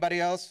else? Anybody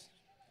else?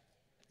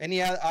 Any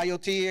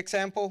IoT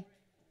example?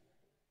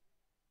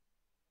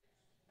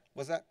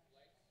 What's that?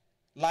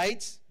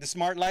 Lights. The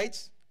smart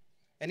lights.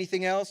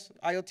 Anything else?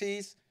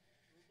 IoTs?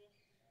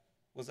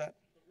 What's that?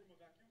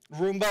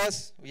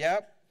 Roombas.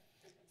 Yep.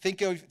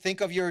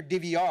 Think of your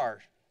DVR.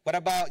 What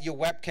about your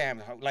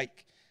webcam?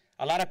 Like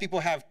a lot of people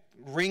have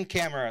Ring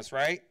cameras,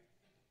 right?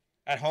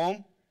 At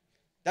home.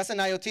 That's an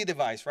IoT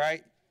device,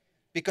 right?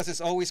 Because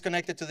it's always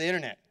connected to the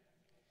internet.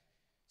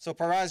 So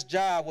Paraz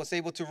Jah was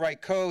able to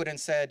write code and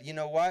said, you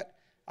know what?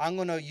 I'm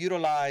going to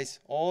utilize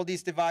all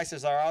these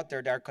devices that are out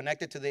there that are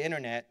connected to the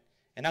internet,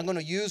 and I'm going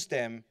to use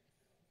them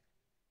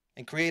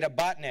and create a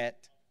botnet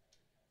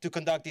to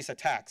conduct these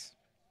attacks.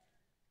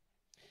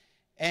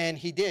 And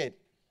he did.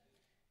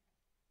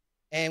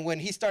 And when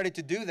he started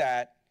to do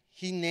that,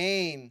 he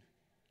named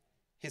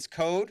his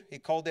code. He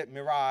called it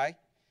Mirai.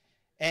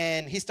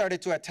 And he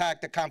started to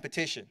attack the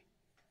competition.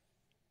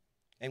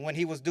 And when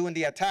he was doing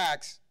the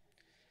attacks,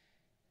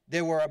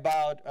 there were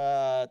about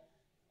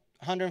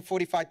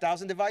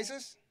 145,000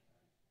 devices.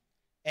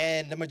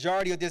 And the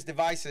majority of these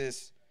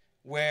devices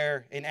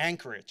were in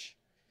Anchorage.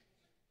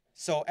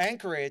 So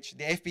Anchorage,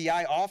 the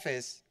FBI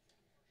office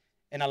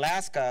in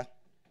Alaska,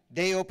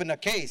 they opened a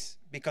case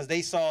because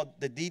they saw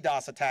the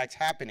DDoS attacks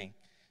happening.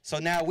 So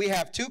now we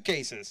have two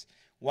cases.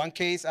 One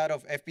case out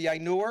of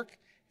FBI Newark,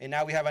 and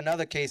now we have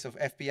another case of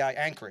FBI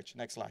Anchorage.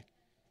 Next slide.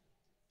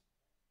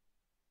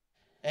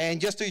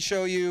 And just to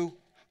show you,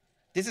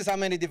 this is how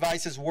many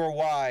devices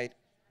worldwide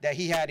that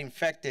he had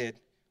infected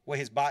with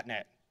his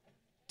botnet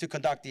to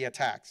conduct the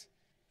attacks.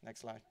 Next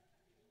slide.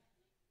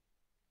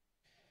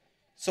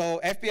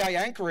 So FBI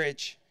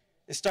Anchorage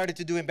started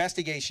to do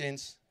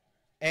investigations,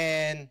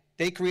 and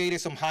they created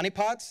some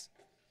honeypots,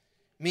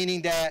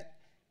 meaning that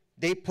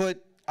they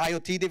put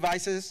IoT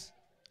devices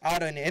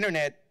out on the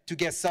internet to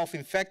get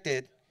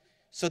self-infected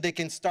so they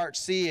can start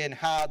seeing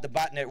how the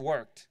botnet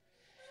worked.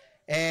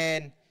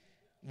 And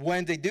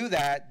when they do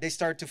that, they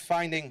start to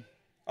finding,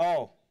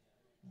 oh,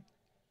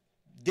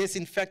 this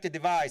infected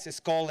device is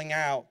calling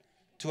out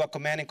to a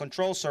command and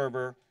control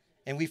server,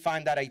 and we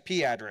find that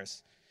IP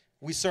address.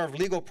 We serve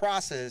legal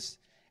process,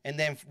 and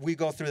then we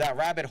go through that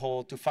rabbit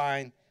hole to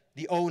find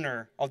the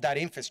owner of that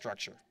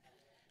infrastructure,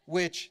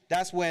 which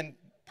that's when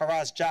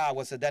Paraz Jah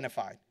was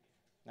identified.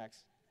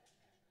 Next.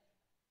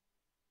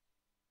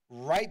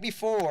 Right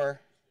before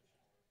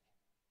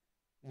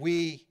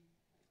we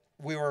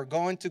were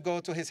going to go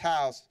to his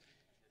house,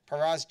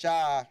 Paraz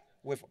Jah,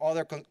 with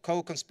other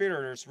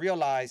co-conspirators,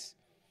 realized,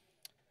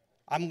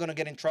 I'm going to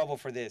get in trouble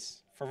for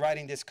this, for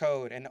writing this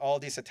code and all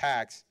these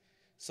attacks.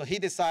 So he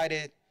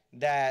decided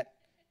that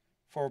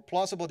for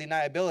plausible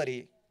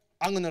deniability,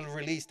 I'm going to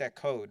release that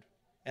code,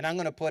 and I'm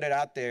going to put it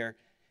out there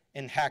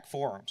in hack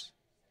forums.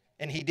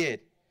 And he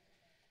did.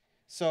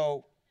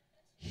 So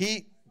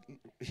he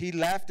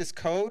left this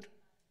code,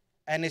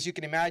 and as you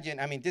can imagine,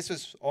 I mean, this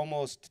was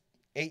almost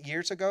 8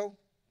 years ago.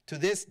 To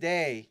this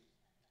day,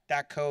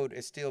 that code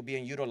is still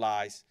being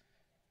utilized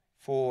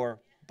for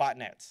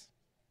botnets.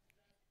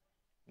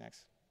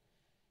 Next.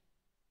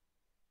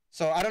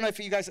 So I don't know if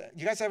you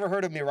guys ever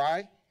heard of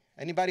Mirai?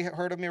 Anybody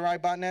heard of Mirai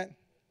botnet?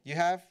 You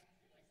have?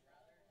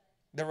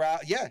 The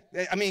route, yeah.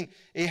 I mean,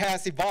 it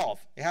has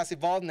evolved. It has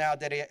evolved now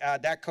that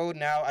that code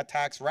now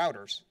attacks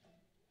routers,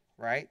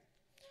 right?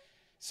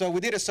 So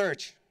we did a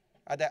search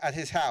at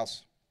his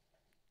house.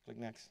 Click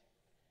next.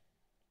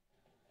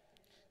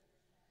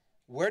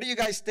 Where do you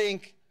guys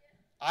think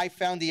I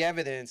found the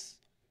evidence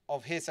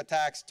of his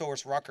attacks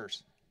towards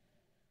Rutgers?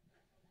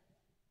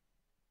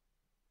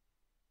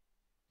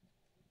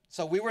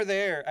 So we were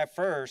there at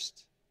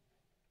first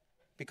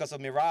because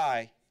of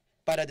Mirai,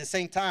 but at the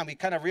same time, we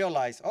kind of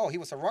realized, oh, he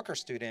was a Rutgers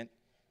student,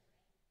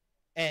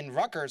 and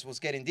Rutgers was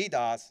getting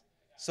DDoS.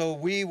 So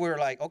we were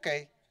like,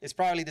 okay, it's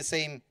probably the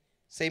same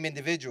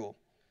individual.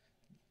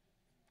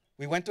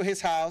 We went to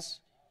his house.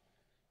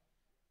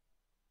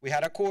 We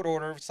had a court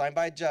order signed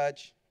by a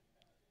judge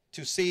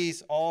to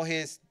seize all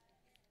his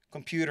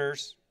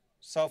computers,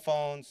 cell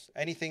phones,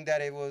 anything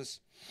that it was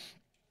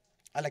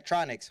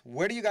electronics.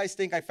 Where do you guys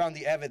think I found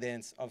the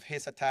evidence of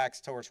his attacks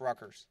towards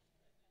Rutgers?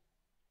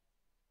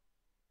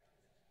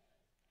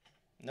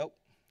 Nope,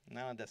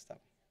 not on desktop.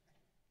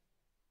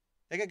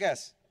 Take a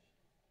guess.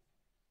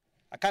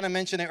 I kind of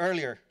mentioned it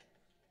earlier.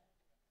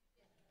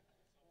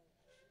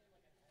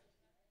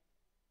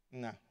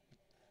 No,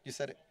 you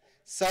said it.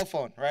 Cell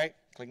phone, right?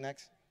 Click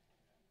next.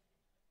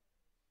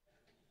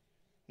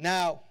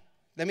 Now,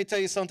 let me tell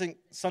you something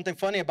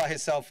funny about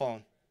his cell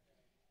phone.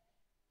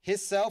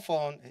 His cell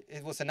phone,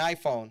 it was an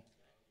iPhone,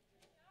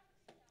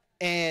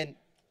 and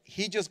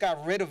he just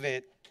got rid of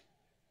it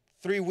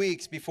 3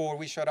 weeks before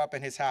we showed up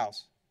in his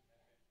house.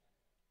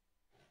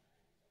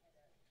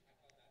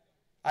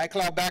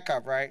 iCloud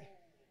backup, right?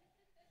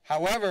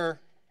 However,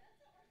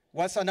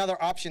 what's another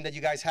option that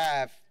you guys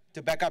have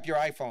to back up your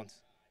iPhones?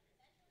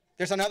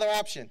 There's another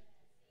option.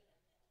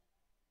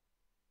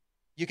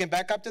 You can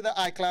back up to the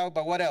iCloud,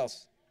 but what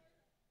else?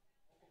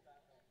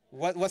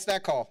 What's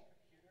that called?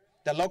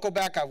 The local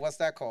backup, what's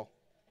that called?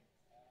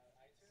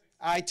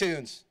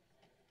 iTunes.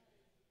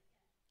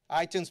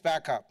 iTunes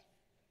backup.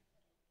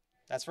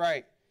 That's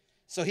right.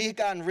 So he had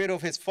gotten rid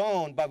of his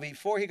phone, but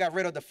before he got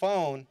rid of the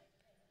phone,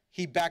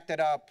 he backed it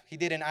up. He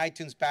did an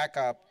iTunes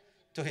backup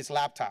to his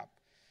laptop.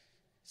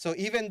 So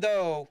even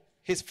though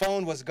his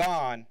phone was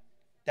gone,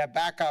 that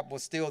backup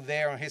was still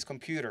there on his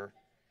computer.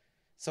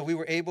 So we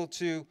were able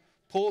to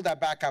pull that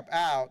backup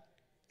out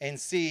and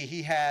see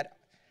he had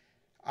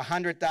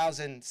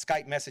 100,000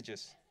 Skype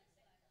messages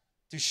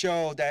to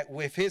show that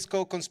with his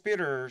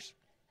co-conspirators,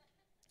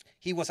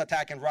 he was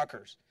attacking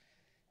Rutgers.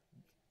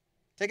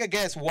 Take a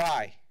guess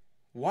why.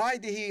 Why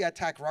did he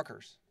attack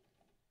Rutgers?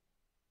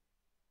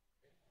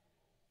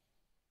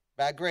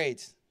 Bad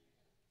grades.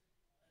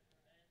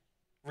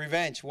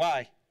 Revenge.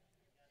 Why?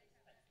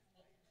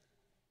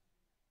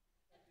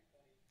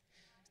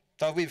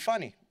 Thought it'd be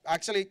funny.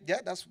 Actually, yeah,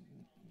 that's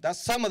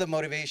some of the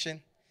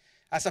motivation.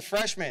 As a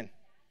freshman,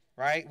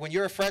 right? When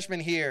you're a freshman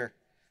here,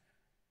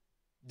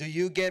 do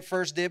you get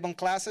first dib on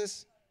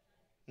classes?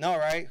 No,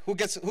 right? Who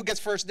gets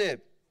first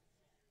dib?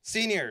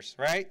 Seniors,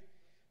 right?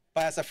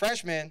 But as a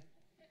freshman,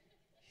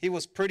 he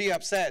was pretty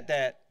upset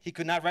that he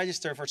could not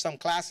register for some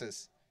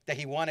classes that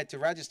he wanted to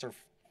register.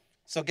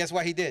 So guess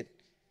what he did?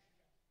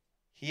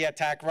 He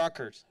attacked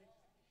Rutgers.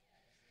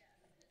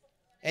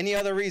 Any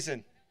other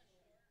reason?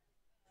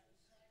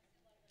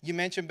 You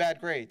mentioned bad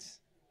grades.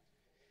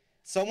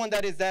 Someone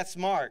that is that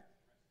smart,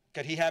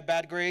 could he have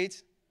bad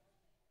grades?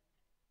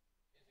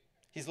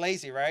 He's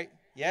lazy, right?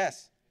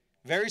 Yes.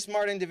 Very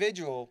smart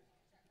individual,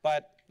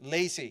 but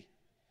lazy.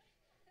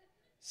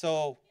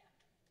 So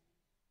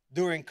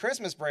during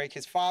Christmas break,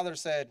 his father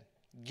said,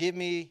 give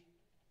me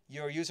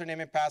your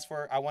username and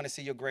password. I want to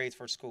see your grades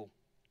for school.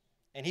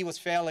 And he was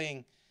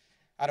failing,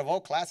 out of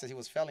all classes, he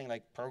was failing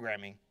like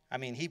programming. I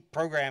mean, he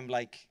programmed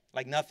like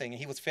nothing, and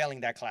he was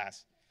failing that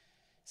class.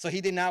 So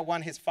he did not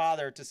want his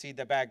father to see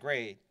the bad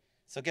grade.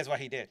 So guess what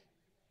he did?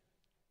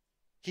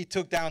 He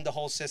took down the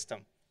whole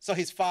system. So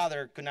his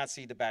father could not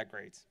see the bad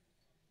grades,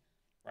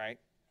 right?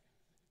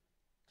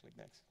 Click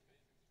next.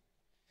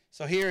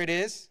 So here it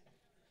is.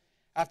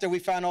 After we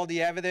found all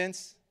the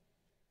evidence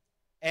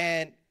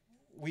and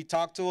we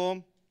talked to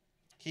him,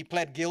 he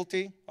pled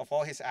guilty of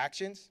all his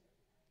actions.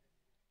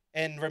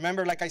 And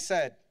remember, like I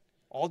said,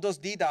 all those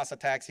DDoS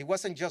attacks, it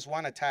wasn't just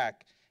one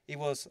attack. It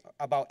was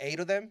about 8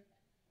 of them.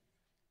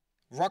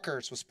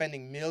 Rutgers was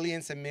spending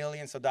millions and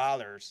millions of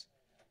dollars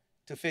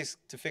to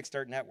fix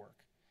their network.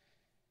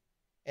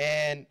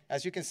 And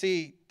as you can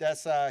see,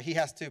 that's he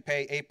has to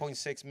pay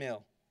 8.6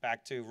 mil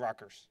back to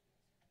Rutgers.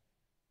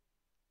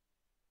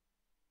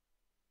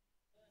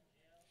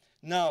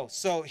 No,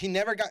 so he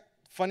never got,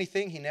 funny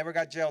thing, he never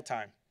got jail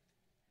time.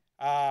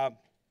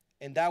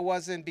 And that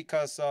wasn't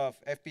because of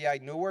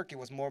FBI Newark, it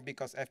was more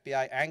because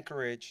FBI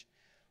Anchorage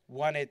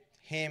wanted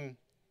him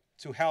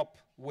to help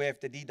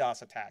with the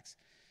DDoS attacks.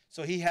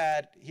 So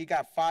he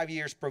got 5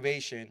 years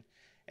probation,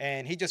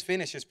 and he just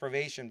finished his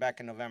probation back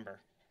in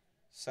November.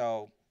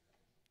 So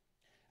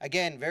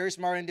again, very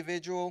smart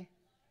individual,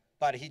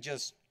 but he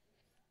just,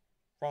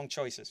 wrong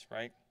choices,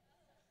 right?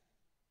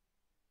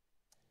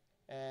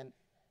 And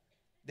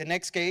the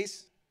next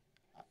case,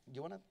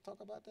 you want to talk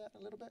about that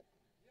a little bit?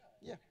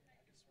 Yeah.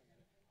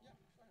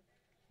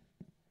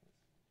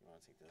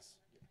 to take this.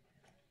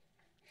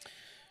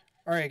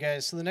 All right,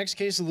 guys. So the next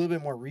case is a little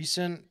bit more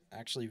recent,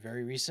 actually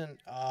very recent.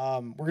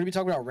 We're going to be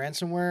talking about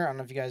ransomware. I don't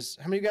know if you guys,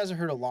 how many of you guys have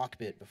heard of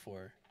Lockbit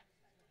before?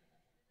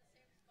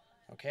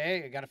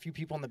 Okay, I got a few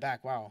people in the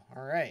back. Wow.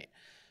 All right.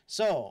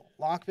 So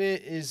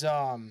Lockbit is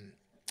a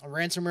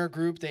ransomware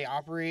group. They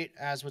operate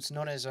as what's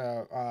known as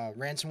a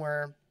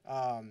ransomware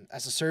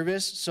as a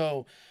service.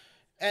 So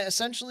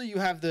essentially, you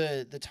have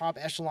the top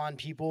echelon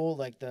people,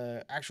 like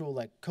the actual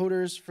like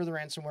coders for the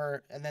ransomware,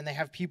 and then they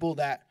have people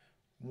that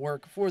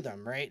work for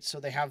them, right?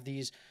 So they have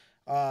these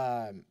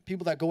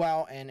people that go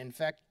out and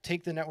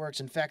take the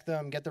networks, infect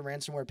them, get the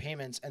ransomware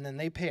payments, and then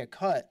they pay a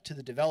cut to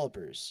the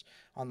developers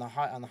on the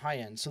high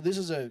end. So this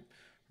is a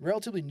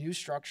relatively new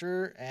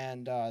structure,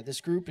 and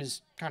this group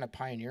is kind of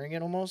pioneering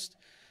it almost.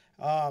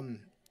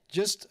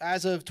 Just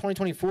as of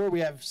 2024, we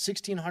have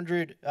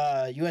 1,600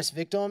 U.S.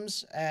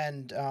 victims,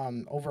 and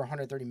over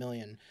 130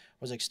 million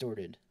was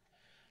extorted.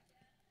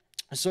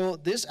 So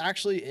this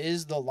actually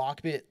is the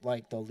Lockbit,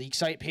 like the leak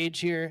site page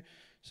here.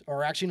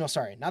 Or actually, no,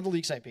 sorry, not the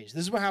leak site page.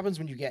 This is what happens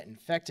when you get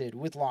infected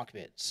with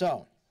Lockbit.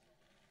 So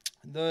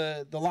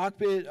the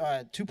Lockbit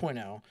 2.0,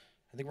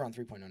 I think we're on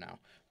 3.0 now,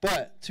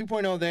 but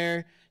 2.0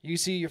 there, you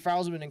see your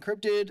files have been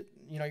encrypted,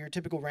 you know, your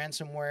typical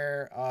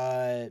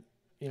ransomware,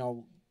 you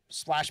know,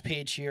 splash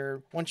page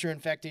here. Once you're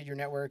infected, your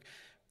network,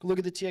 look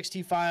at the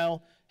TXT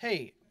file.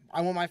 Hey,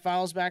 I want my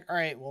files back. All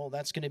right, well,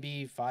 that's going to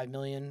be 5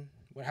 million.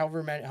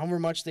 However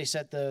much they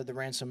set the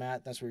ransom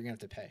at, that's what you're going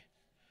to have to pay.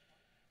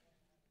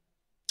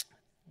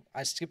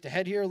 I skipped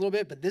ahead here a little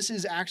bit, but this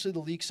is actually the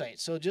leak site.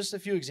 So just a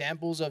few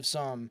examples of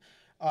some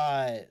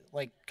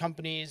like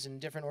companies and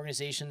different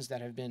organizations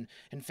that have been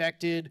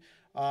infected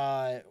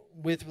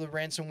with the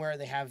ransomware.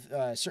 They have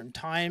a certain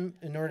time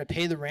in order to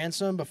pay the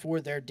ransom before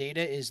their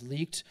data is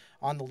leaked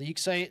on the leak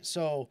site.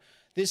 So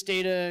this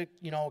data,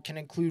 you know, can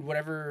include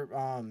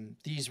whatever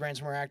these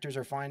ransomware actors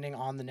are finding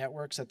on the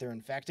networks that they're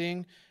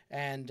infecting,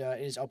 and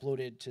is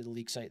uploaded to the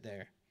leak site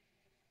there.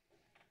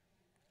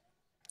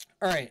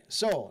 All right,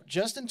 so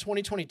just in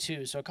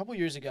 2022, so a couple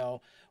years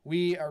ago,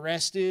 we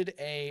arrested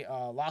a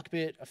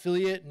Lockbit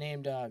affiliate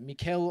named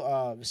Mikhail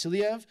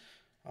Vasilyev.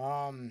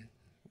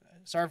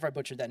 Sorry if I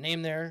butchered that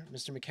name there,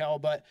 Mr. Mikhail,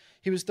 but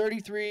he was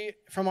 33,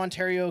 from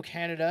Ontario,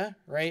 Canada,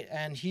 right?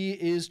 And he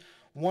is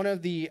one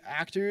of the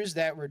actors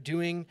that were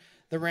doing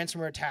the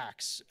ransomware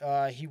attacks.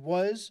 He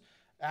was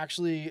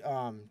actually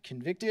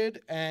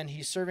convicted, and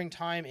he's serving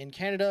time in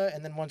Canada,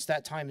 and then once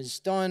that time is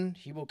done,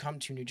 he will come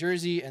to New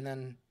Jersey and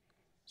then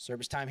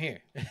service time here.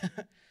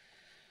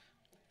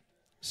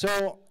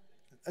 So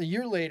a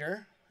year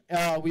later,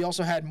 we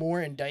also had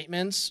more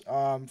indictments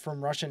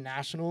from Russian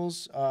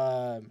nationals.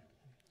 Sorry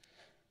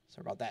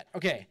about that.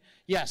 Okay,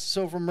 yes,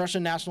 so from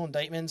Russian national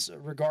indictments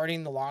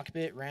regarding the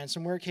Lockbit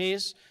ransomware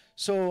case.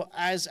 So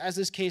as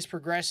this case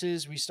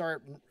progresses, we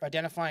start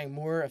identifying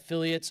more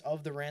affiliates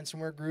of the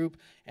ransomware group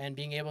and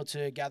being able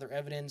to gather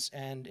evidence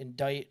and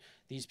indict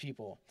these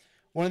people.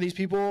 One of these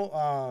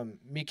people,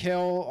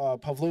 Mikhail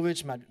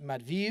Pavlovich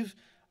Matveev,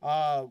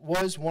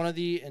 was one of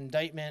the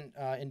indictment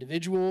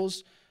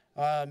individuals.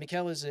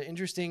 Mikhail is an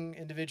interesting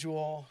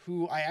individual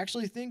who I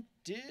actually think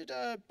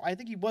I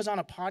think he was on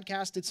a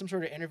podcast, did some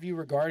sort of interview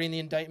regarding the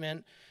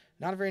indictment.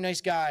 Not a very nice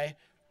guy,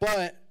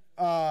 but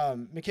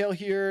Mikhail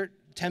here,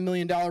 $10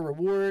 million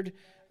reward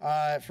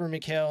for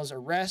Mikhail's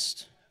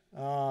arrest.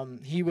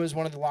 He was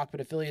one of the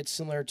Lockbit affiliates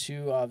similar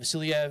to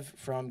Vasilyev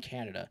from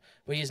Canada,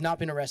 but he has not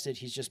been arrested,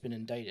 he's just been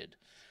indicted.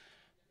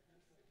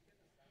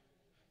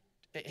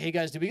 Hey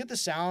guys, did we get the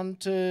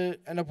sound to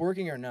end up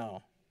working or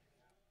no?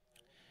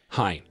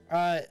 Hi.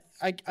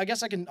 I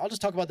guess I'll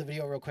just talk about the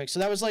video real quick. So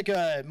that was like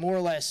a more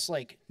or less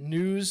like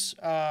news,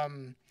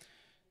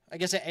 I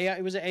guess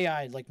it was an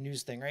AI like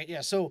news thing, right?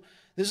 Yeah, so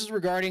this is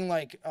regarding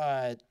like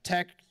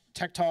tech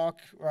talk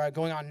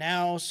going on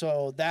now.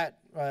 So that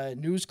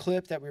news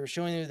clip that we were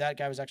showing you, that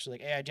guy was actually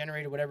like AI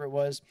generated, whatever it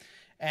was.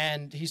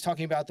 And he's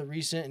talking about the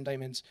recent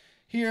indictments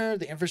here,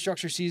 the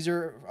infrastructure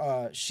Caesar,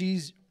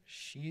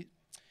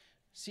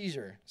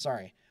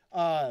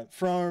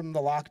 from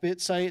the Lockbit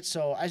site.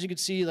 So as you can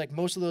see, like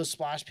most of those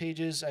splash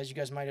pages, as you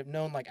guys might have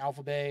known, like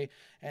Alphabay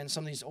and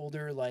some of these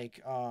older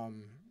like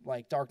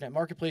darknet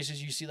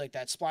marketplaces, you see like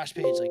that splash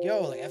page, like,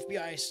 yo, like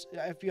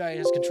FBI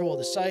has control of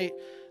the site,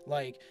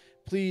 like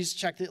please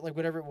check it, like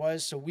whatever it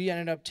was. So we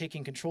ended up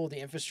taking control of the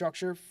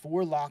infrastructure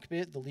for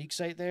Lockbit, the leak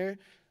site there.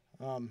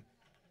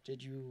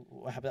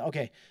 What happened?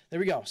 Okay, there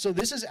we go. So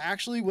this is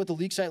actually what the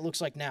leak site looks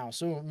like now.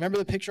 So remember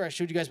the picture I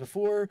showed you guys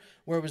before,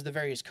 where it was the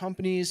various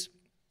companies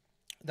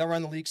that were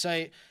on the leak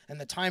site and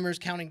the timers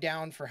counting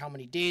down for how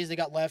many days they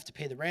got left to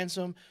pay the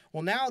ransom.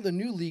 Well, now the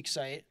new leak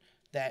site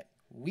that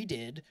we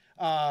did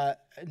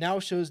now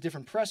shows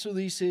different press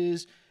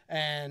releases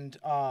and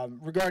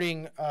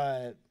regarding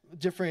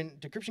different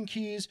decryption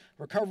keys,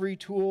 recovery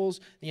tools,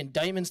 the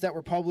indictments that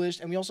were published,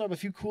 and we also have a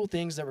few cool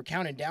things that we're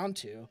counted down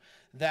to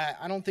that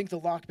I don't think the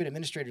Lockbit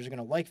administrators are going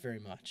to like very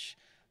much.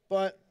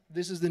 But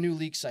this is the new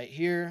leak site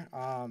here,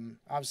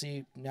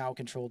 obviously now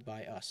controlled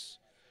by us.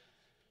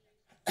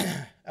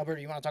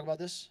 Alberto, you want to talk about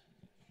this?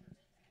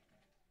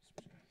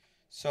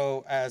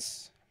 So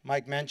as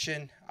Mike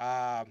mentioned,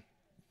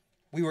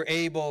 we were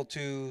able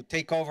to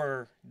take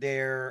over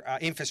their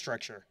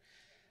infrastructure.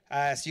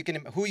 As you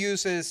can, who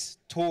uses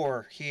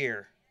Tor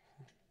here?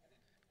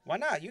 Why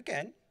not? You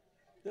can.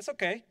 That's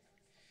okay.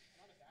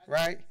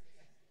 Right?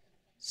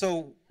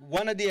 So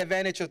one of the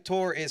advantage of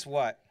Tor is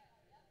what?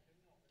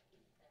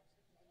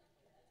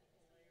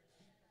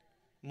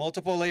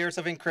 Multiple layers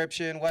of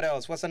encryption. What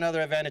else? What's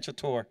another advantage of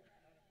Tor?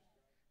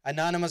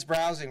 Anonymous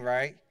browsing,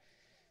 right?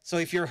 So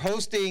if you're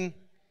hosting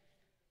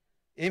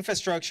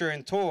infrastructure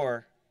in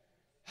Tor,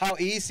 how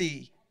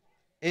easy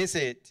is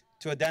it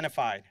to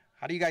identify?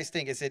 How do you guys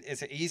think? Is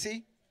it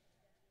easy?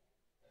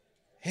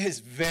 It is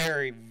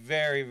very,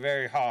 very,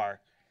 very hard.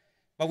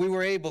 But we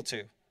were able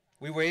to.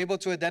 We were able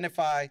to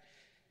identify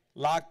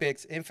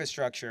Lockbit's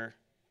infrastructure.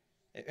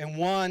 And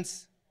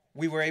once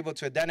we were able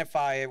to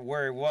identify it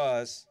where it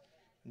was,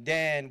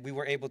 then we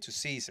were able to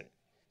seize it.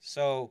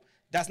 So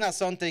that's not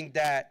something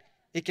that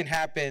it can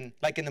happen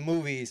like in the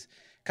movies,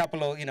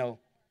 couple of,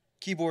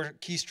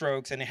 keyboard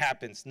keystrokes and it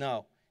happens.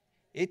 No,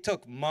 it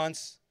took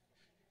months,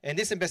 and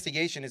this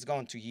investigation is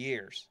going to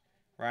years,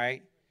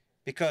 right?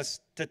 Because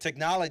the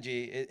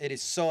technology, it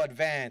is so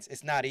advanced,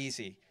 it's not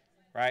easy,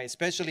 right?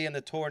 Especially in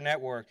the Tor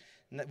network,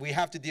 we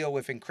have to deal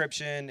with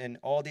encryption and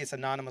all this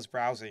anonymous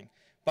browsing.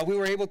 But we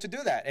were able to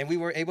do that, and we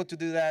were able to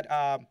do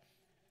that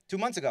 2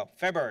 months ago,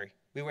 February.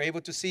 We were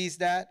able to seize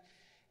that,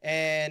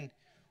 and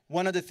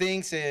one of the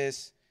things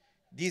is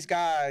these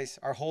guys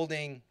are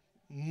holding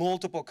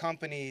multiple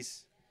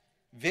companies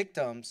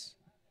victims,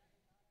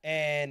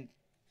 and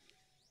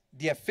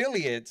the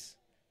affiliates,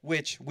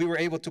 which we were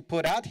able to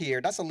put out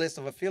here, that's a list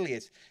of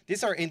affiliates.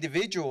 These are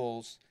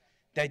individuals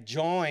that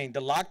joined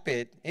the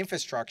Lockbit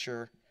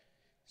infrastructure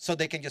so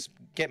they can just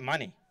get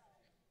money.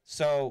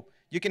 So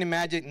you can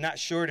imagine, not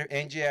sure if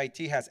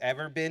NJIT has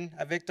ever been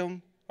a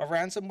victim of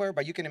ransomware,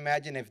 but you can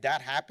imagine if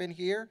that happened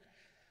here,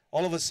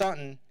 all of a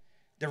sudden,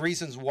 the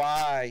reasons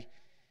why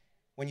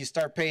when you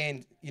start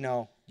paying,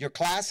 your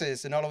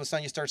classes, and all of a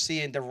sudden you start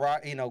seeing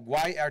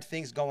why are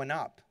things going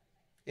up?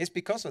 It's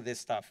because of this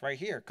stuff right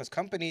here. Because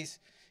companies,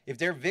 if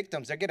they're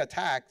victims, they get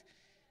attacked,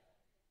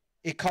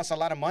 it costs a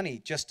lot of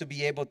money just to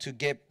be able to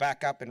get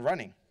back up and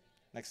running.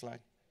 Next slide.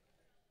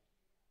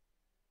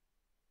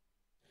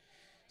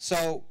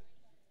 So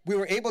we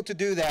were able to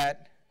do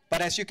that, but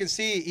as you can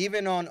see,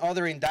 even on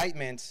other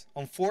indictments,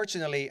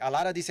 unfortunately, a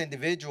lot of these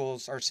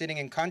individuals are sitting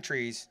in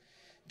countries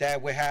that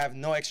we have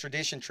no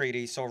extradition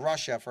treaty. So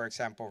Russia, for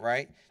example,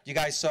 right? You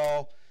guys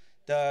saw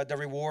the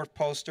reward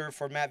poster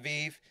for Matt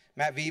Vive.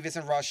 Matt Vive is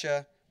in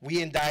Russia.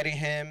 We indicted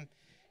him.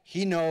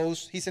 He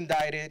knows he's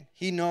indicted.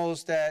 He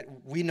knows that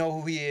we know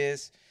who he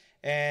is.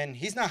 And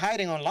he's not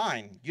hiding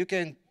online. You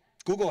can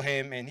Google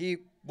him, and he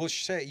will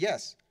say,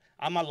 yes,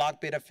 I'm a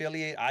Lockbit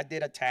affiliate. I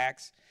did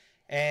attacks.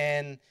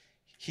 And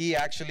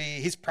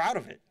he's proud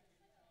of it.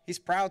 He's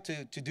proud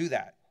to do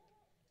that,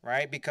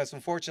 right? Because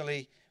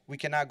unfortunately, we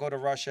cannot go to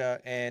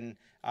Russia and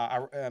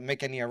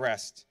make any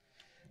arrests.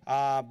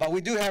 But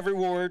we do have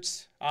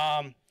rewards.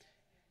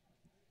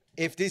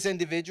 If these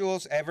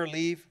individuals ever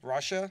leave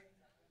Russia,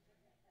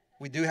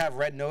 we do have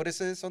red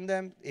notices on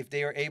them. If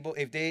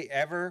they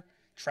ever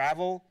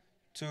travel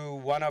to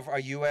one of our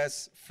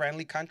U.S.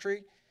 friendly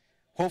country,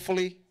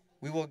 hopefully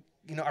we will,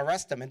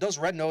 arrest them. And those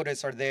red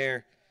notices are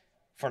there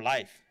for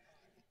life.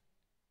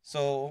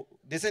 So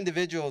these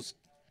individuals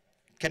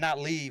cannot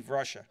leave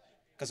Russia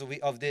because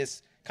of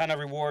this kind of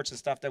rewards and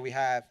stuff that we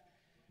have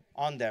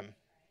on them.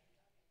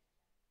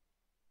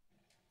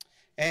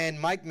 And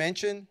Mike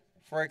mentioned,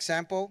 for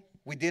example,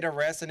 we did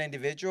arrest an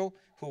individual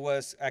who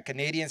was a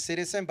Canadian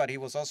citizen, but he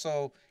was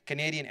also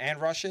Canadian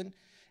and Russian,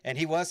 and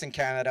he was in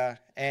Canada,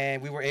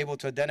 and we were able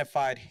to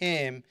identify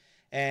him,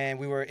 and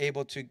we were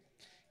able to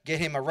get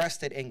him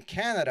arrested in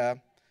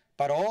Canada,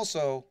 but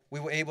also we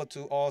were able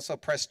to also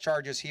press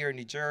charges here in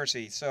New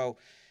Jersey. So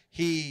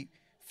he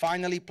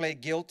finally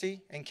pled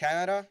guilty in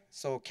Canada.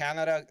 So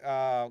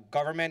Canada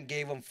government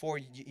gave him 4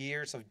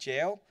 years of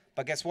jail.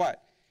 But guess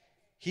what?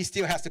 He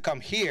still has to come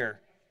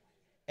here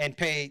and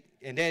pay,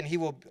 and then he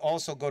will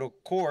also go to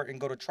court and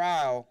go to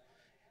trial.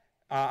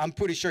 I'm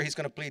pretty sure he's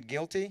going to plead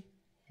guilty,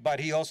 but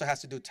he also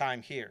has to do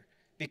time here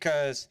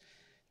because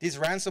these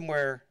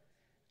ransomware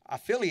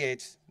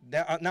affiliates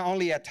not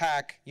only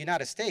attack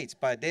United States,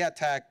 but they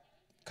attack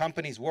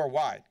companies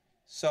worldwide.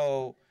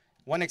 So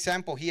one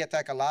example, he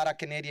attacked a lot of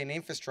Canadian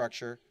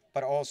infrastructure,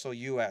 but also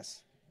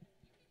U.S.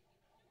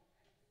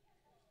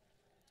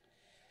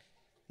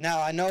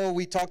 Now, I know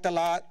we talked a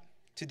lot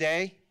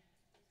today,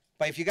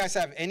 but if you guys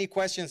have any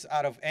questions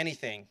out of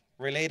anything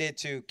related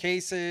to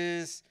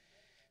cases,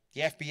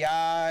 the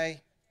FBI,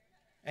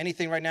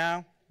 anything right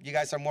now, you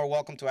guys are more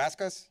welcome to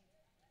ask us.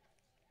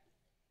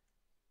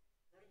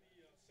 Regarding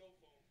the cell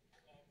phone,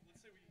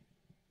 let's say we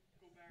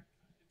go back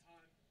in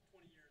time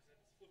 20 years and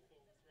it's flip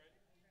phones, right?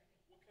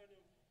 What kind of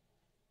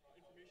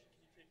information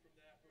can you take from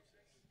that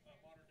versus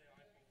modern day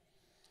iPhone?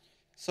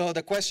 So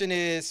the question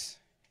is,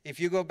 if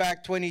you go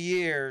back 20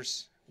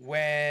 years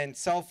when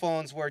cell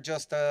phones were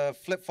just a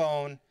flip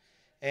phone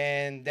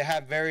and they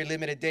have very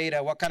limited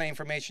data, what kind of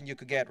information you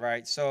could get,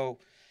 right? So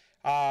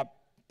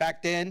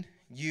back then,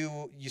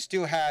 you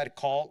still had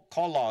call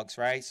logs,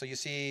 right? So you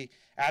see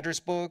address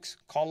books,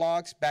 call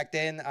logs. Back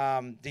then,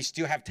 they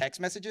still have text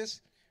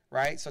messages,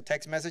 right? So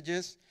text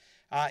messages.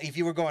 If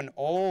you were going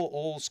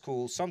old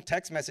school, some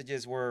text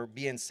messages were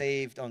being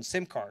saved on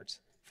SIM cards,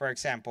 for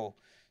example.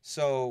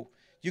 So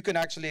you can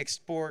actually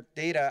export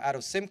data out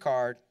of SIM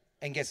card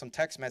and get some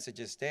text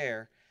messages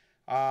there.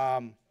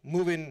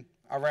 Moving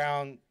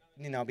around,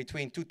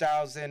 between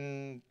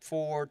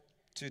 2004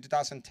 to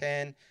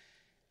 2010,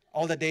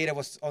 all the data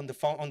was on the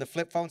phone, on the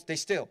flip phones.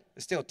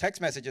 Still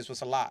text messages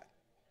was a lot.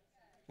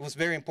 It was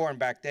very important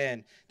back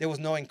then. There was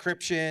no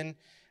encryption.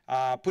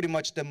 Pretty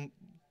much the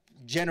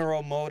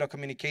general mode of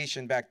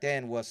communication back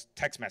then was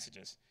text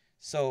messages.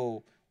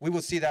 So we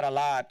would see that a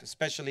lot,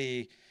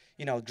 especially,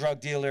 drug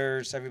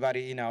dealers,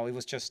 everybody, it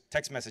was just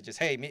text messages.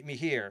 Hey, meet me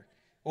here.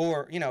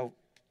 Or,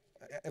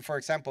 for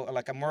example,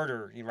 like a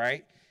murder,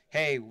 right?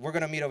 Hey, we're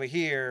going to meet over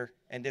here,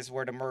 and this is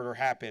where the murder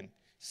happened.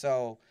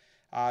 So,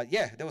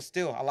 yeah, there was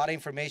still a lot of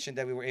information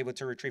that we were able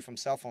to retrieve from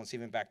cell phones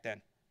even back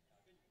then.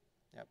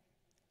 Yep.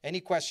 Any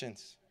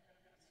questions?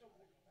 So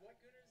what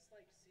good is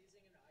like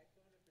seizing an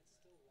iPhone if it's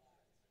still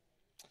locked?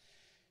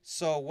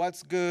 So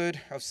what's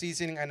good of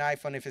seizing an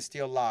iPhone if it's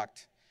still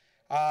locked?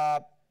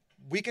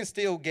 We can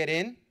still get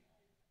in.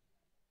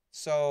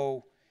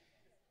 So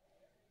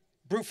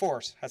brute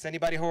force. Has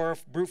anybody heard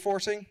of brute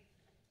forcing?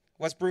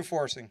 What's brute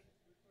forcing?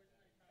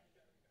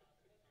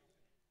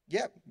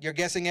 Yep, you're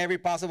guessing every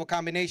possible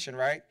combination,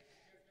 right?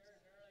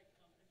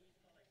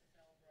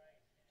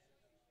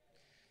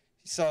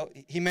 So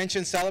he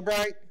mentioned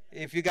Celebrite.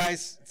 If you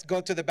guys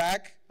go to the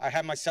back, I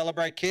have my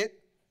Celebrite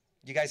kit.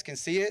 You guys can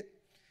see it.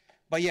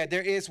 But yeah,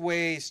 there is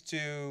ways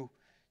to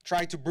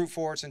try to brute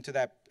force into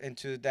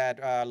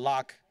that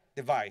lock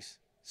device.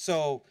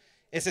 So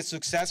is it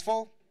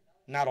successful?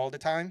 Not all the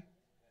time,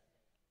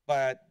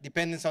 but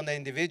depends on the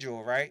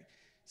individual, right?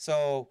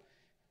 So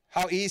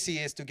how easy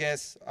is to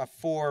guess a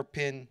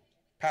 4-pin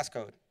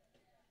passcode,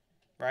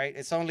 right?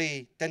 It's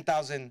only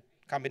 10,000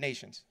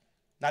 combinations,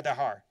 not that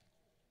hard,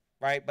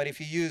 right? But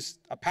if you use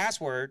a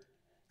password,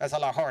 that's a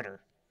lot harder,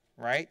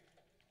 right?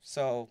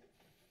 So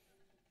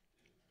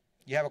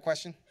you have a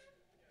question?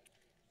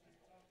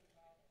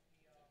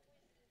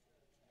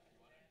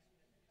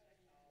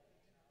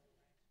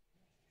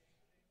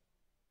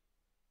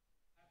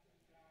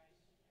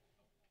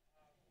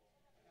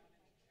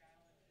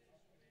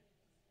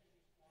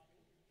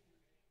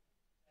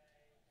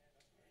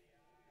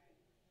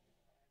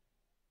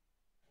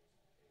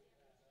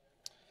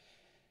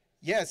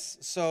 Yes,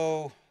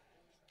 so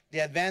the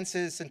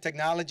advances in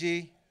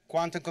technology,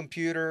 quantum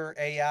computer,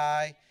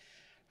 AI,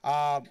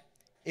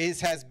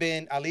 has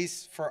been, at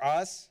least for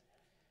us,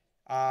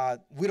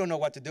 we don't know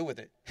what to do with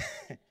it,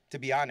 to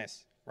be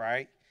honest,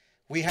 right?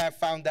 We have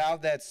found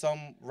out that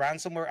some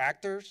ransomware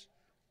actors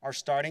are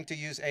starting to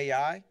use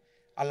AI.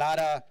 A lot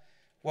of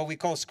what we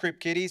call script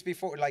kiddies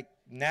before, like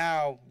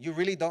now, you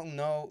really don't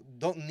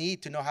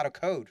need to know how to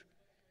code.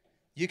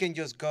 You can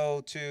just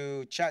go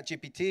to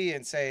ChatGPT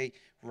and say,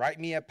 write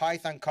me a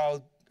Python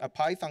code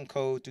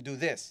to do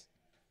this.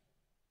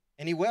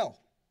 And he will.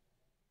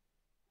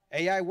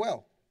 AI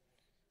will.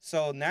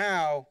 So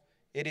now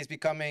it is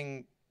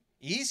becoming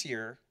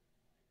easier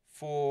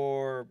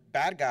for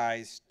bad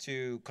guys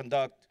to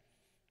conduct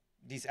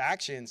these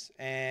actions,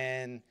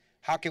 and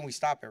how can we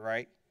stop it,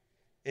 right?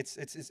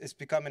 It's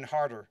becoming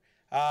harder.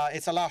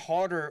 It's a lot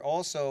harder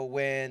also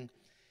when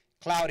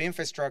cloud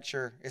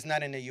infrastructure is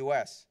not in the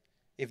US.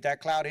 If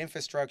that cloud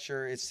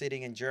infrastructure is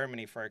sitting in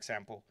Germany, for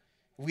example,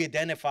 we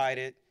identified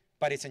it,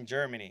 but it's in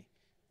Germany.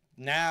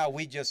 Now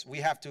we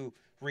have to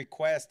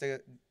request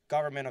the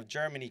government of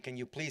Germany, can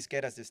you please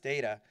get us this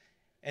data?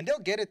 And they'll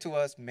get it to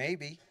us,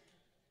 maybe.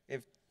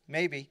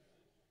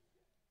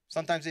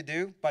 Sometimes they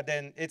do, but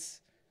then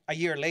it's a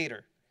year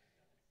later,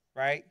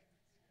 right?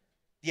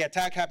 The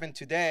attack happened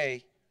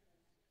today,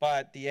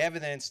 but the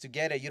evidence to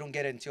get it, you don't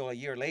get it until a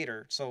year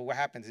later. So what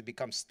happens? It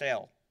becomes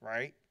stale,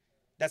 right?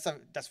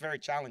 That's very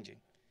challenging.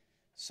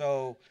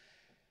 So,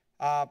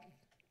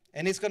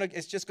 and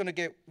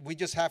we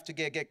just have to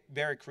get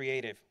very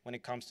creative when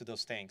it comes to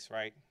those things,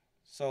 right?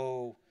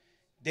 So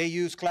they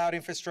use cloud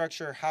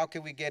infrastructure. How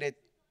can we get it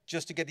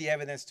just to get the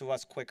evidence to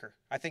us quicker?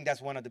 I think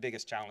that's one of the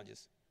biggest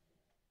challenges.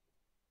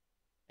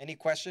 Any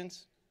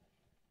questions?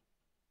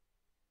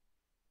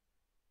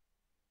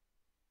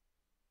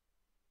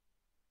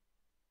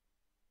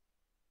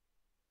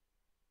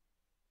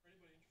 For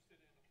anybody interested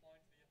in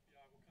applying to the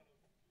FBI, what kind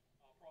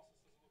of process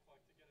does it look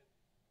like to get in?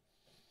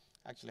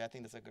 Actually, I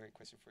think that's a great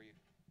question for you.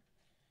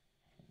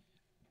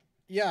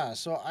 Yeah,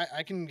 so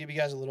I can give you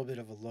guys a little bit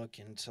of a look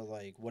into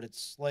like what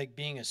it's like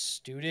being a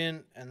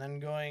student and then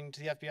going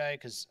to the FBI,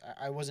 because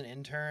I was an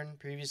intern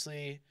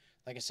previously,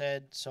 like I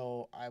said,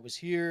 so I was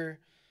here.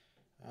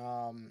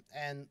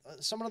 And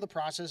some of the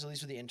process, at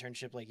least with the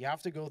internship, like you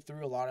have to go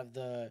through a lot of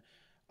the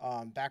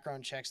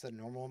background checks that a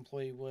normal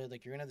employee would.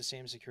 Like you're gonna have the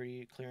same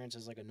security clearance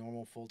as like a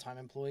normal full-time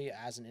employee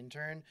as an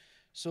intern,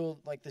 So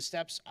like the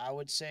steps I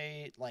would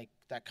say like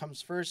that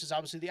comes first is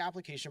obviously the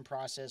application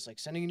process, like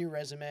sending in your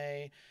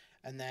resume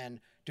and then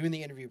doing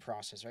the interview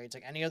process, right? It's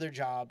like any other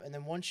job. And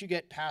then once you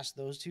get past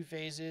those two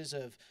phases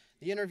of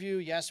the interview,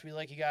 yes, we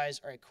like you guys.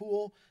 All right,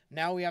 cool.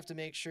 Now we have to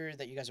make sure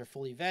that you guys are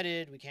fully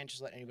vetted. We can't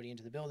just let anybody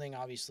into the building,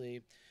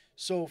 obviously.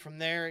 So from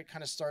there, it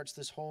kind of starts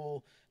this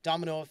whole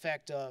domino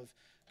effect of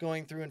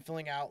going through and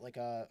filling out like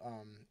an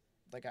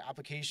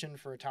application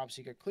for a top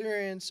secret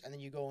clearance, and then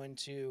you go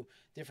into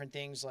different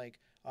things like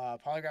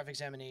polygraph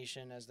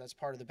examination, as that's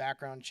part of the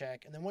background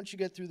check. And then once you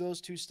get through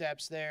those two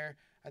steps there,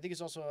 I think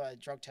it's also a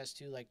drug test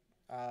too. Like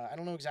I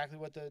don't know exactly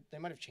what they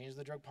might have changed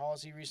the drug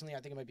policy recently. I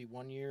think it might be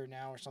 1 year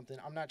now or something.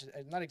 I'm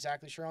not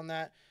exactly sure on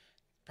that.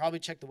 Probably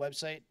check the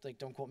website. Like,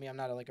 don't quote me. I'm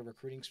not like a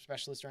recruiting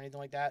specialist or anything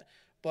like that.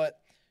 But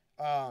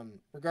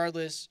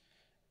regardless,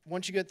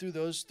 once you get through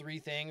those three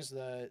things,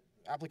 the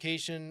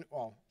application,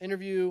 well,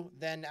 interview,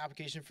 then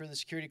application for the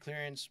security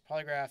clearance,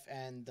 polygraph,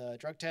 and the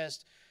drug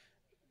test,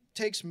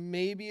 takes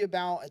maybe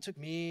about, it took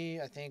me,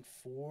 I think,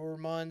 4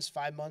 months,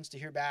 5 months to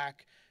hear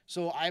back.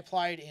 So I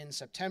applied in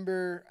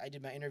September. I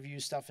did my interview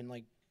stuff in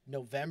like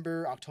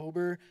November,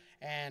 October,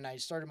 and I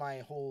started my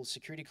whole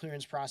security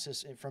clearance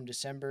process from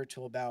December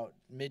till about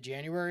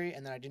mid-January,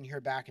 and then I didn't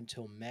hear back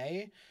until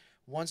May.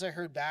 Once I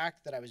heard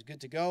back that I was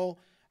good to go,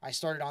 I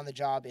started on the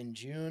job in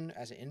June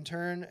as an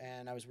intern,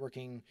 and I was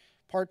working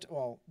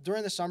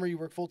during the summer you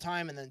work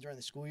full-time, and then during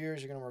the school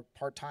years you're going to work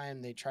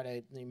part-time. They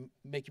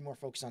make you more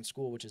focused on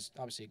school, which is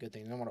obviously a good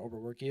thing. They don't want to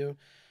overwork you.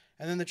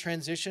 And then the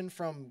transition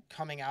from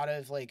coming out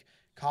of like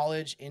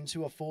college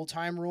into a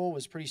full-time role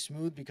was pretty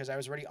smooth because I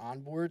was already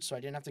on board, so I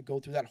didn't have to go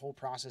through that whole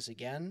process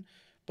again.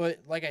 But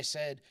like I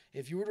said,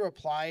 if you were to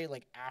apply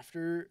like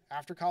after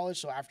college,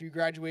 so after you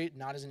graduate,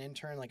 not as an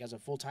intern, like as a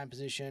full-time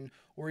position,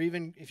 or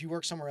even if you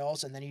work somewhere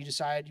else and then you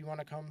decide you want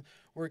to come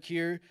work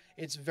here,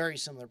 it's a very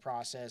similar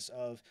process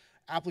of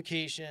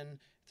application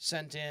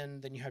sent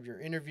in, then you have your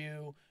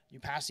interview, you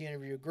pass the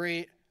interview,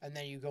 great, and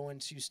then you go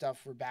into stuff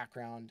for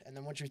background. And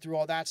then once you're through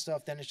all that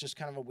stuff, then it's just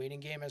kind of a waiting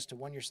game as to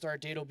when your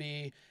start date will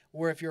be,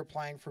 or if you're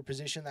applying for a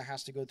position that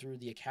has to go through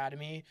the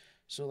academy.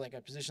 So like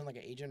a position like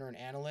an agent or an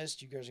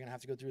analyst, you guys are going to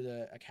have to go through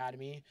the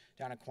academy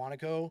down at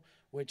Quantico,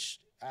 which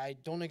I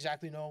don't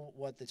exactly know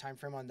what the time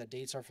frame on the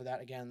dates are for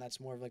that. Again, that's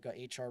more of like a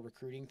HR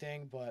recruiting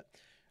thing. But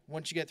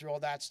once you get through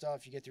all that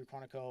stuff, you get through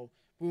Quantico,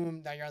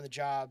 boom, now you're on the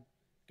job,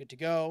 good to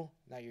go,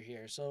 now you're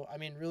here. So, I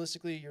mean,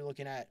 realistically, you're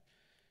looking at,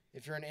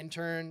 if you're an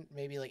intern,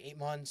 maybe like 8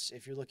 months.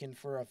 If you're looking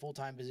for a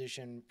full-time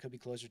position, could be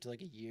closer to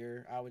like a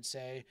year, I would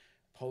say,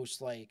 post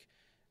like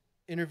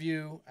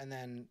interview and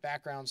then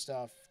background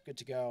stuff, good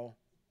to go.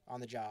 On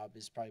the job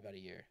is probably about a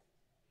year.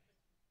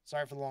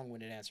 Sorry for the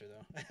long-winded answer,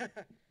 though.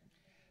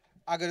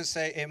 I gotta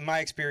say, in my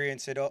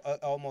experience, it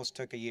almost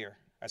took a year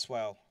as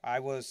well.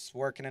 I was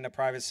working in the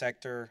private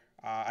sector.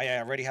 I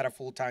already had a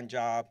full-time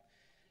job.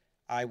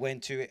 I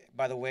went to,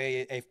 by the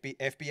way,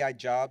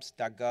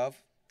 FBIjobs.gov.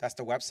 That's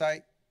the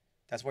website.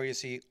 That's where you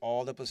see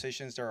all the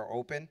positions that are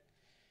open.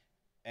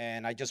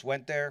 And I just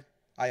went there.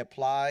 I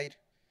applied.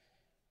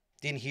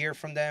 Didn't hear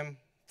from them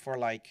for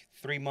like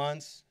 3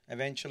 months.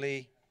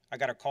 Eventually, I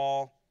got a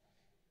call.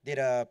 Did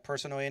a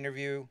personal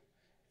interview,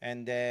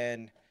 and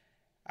then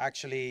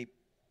actually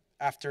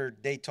after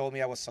they told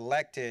me I was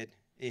selected,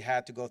 it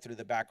had to go through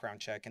the background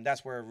check, and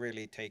that's where it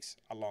really takes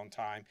a long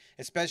time.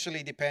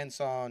 Especially depends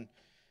on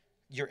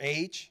your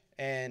age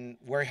and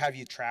where have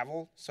you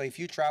traveled. So if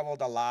you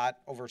traveled a lot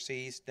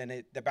overseas,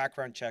 then the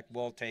background check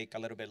will take a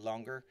little bit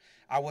longer.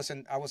 I was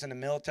in the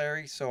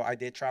military, so I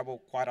did travel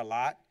quite a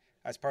lot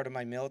as part of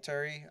my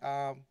military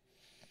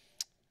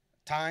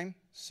time.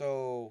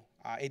 So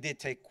it did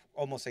take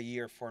almost a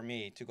year for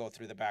me to go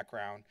through the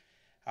background.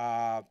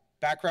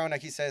 Background,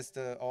 like he says,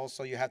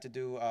 also you have to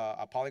do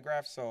a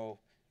polygraph. So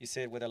you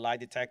sit with a lie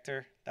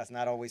detector. That's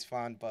not always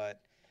fun,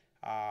 but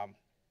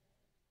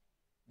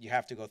you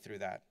have to go through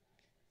that.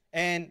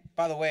 And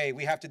by the way,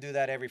 we have to do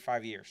that every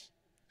 5 years.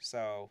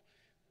 So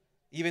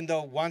even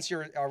though once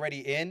you're already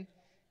in,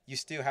 you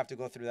still have to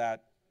go through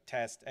that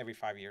test every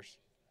 5 years.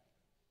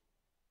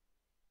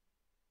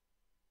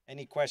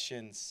 Any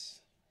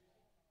questions?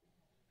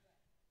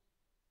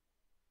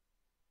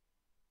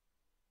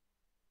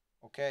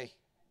 Okay,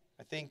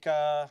 I think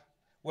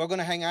we're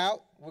gonna hang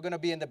out. We're gonna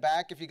be in the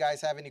back if you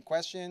guys have any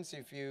questions.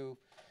 If you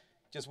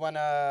just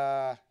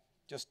wanna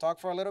just talk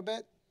for a little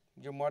bit,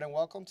 you're more than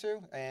welcome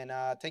to. And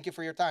thank you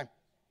for your time.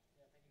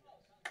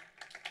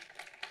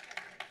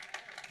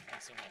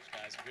 Thanks so much,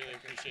 guys. Really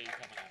appreciate you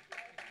coming out.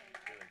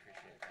 Really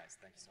appreciate it, guys.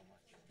 Thanks so much.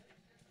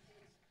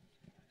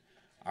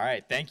 All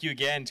right, thank you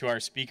again to our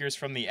speakers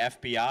from the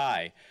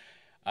FBI.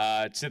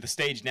 To the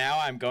stage now,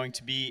 I'm going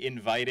to be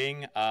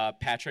inviting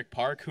Patrick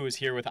Park, who is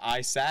here with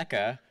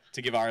ISACA,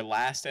 to give our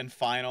last and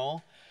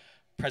final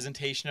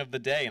presentation of the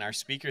day in our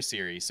speaker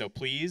series. So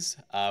please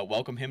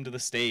welcome him to the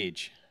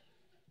stage.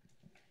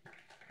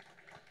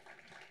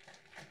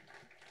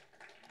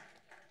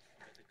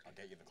 I'll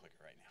get you the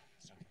clicker right now.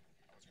 So.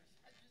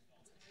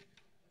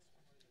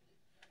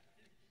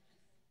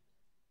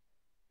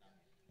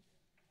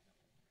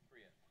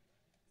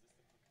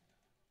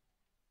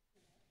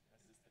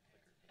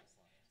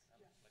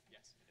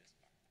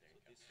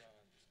 Oh,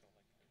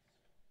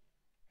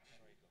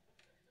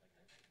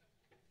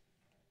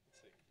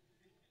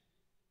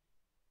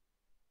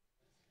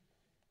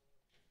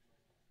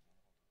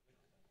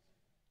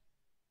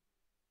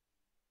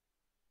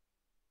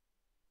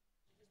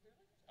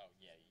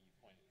 yeah, you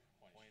point it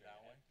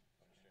that way.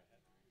 Point it straight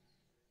ahead.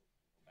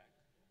 Go back.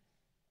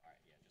 All right,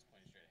 yeah, just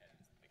point it straight ahead.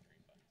 Big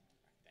green button. All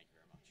right, thank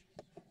you very much.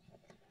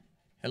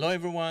 Hello,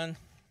 everyone.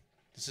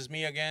 This is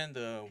me again,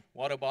 the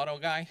water bottle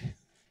guy.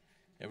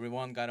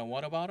 Everyone got a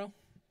water bottle?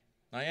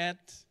 Not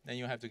yet? Then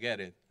you have to get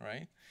it,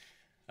 right?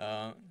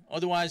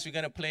 Otherwise, we're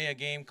going to play a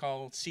game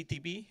called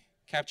CTB,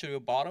 Capture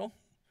Your Bottle,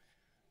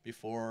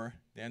 before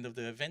the end of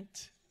the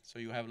event. So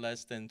you have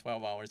less than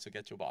 12 hours to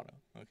get your bottle,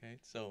 okay?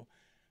 So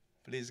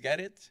please get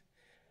it.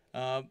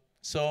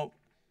 So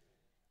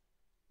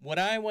what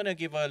I want to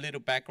give a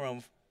little background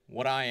of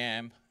what I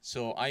am.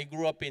 So I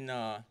grew up in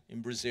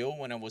Brazil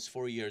when I was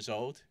 4 years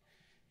old.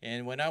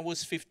 And when I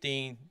was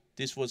 15,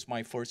 this was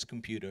my first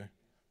computer,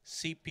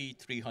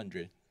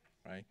 CP300,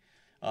 right?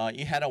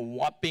 It had a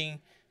whopping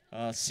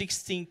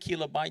 16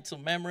 kilobytes of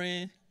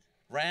memory,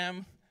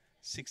 RAM,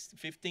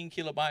 15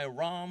 kilobyte of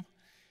ROM,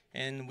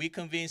 and we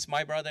convinced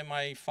my brother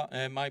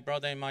and my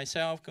brother and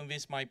myself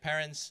convinced my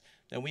parents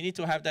that we need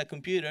to have that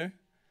computer,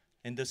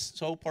 and the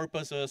sole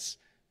purpose was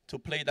to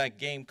play that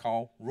game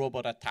called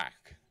Robot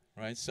Attack,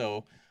 right?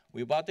 So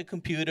we bought the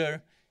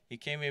computer.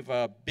 It came with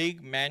a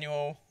big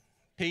manual,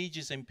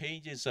 pages and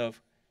pages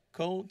of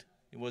code.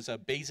 It was a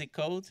basic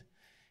code.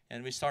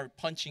 And we started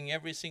punching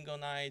every single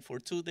night for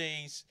 2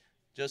 days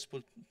just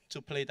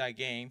to play that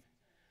game.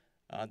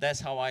 That's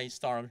how I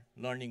started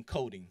learning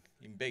coding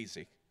in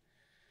BASIC.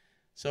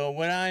 So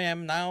where I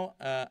am now,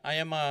 I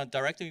am a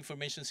director of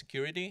information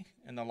security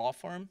in a law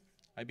firm.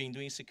 I've been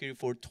doing security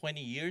for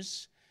 20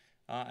 years.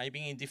 I've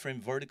been in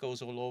different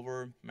verticals all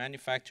over: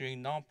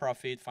 manufacturing,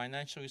 nonprofit,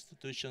 financial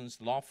institutions,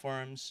 law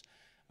firms,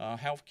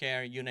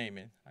 healthcare, you name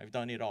it. I've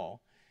done it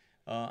all.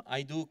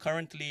 I do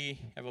currently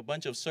have a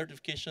bunch of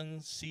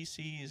certifications,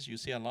 CCs. You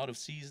see a lot of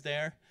Cs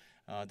there.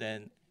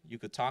 Then you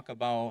could talk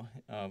about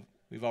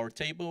with our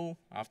table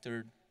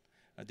after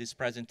this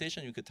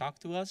presentation. You could talk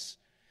to us.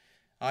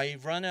 I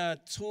run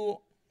two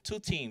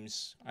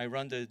teams. I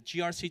run the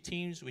GRC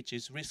teams, which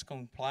is risk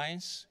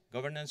compliance,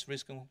 governance,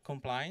 risk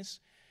compliance,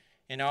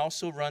 and I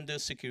also run the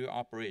security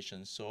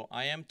operations. So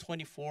I am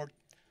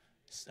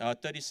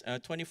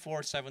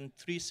 24/7,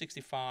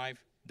 365,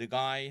 the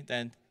guy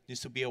that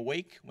needs to be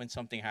awake when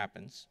something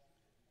happens.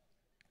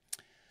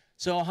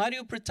 So how do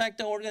you protect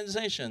the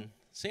organization?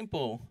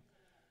 Simple.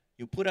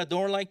 You put a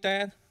door like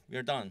that,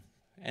 we're done.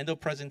 End of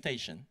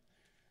presentation.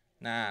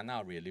 Nah,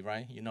 not really,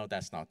 right? You know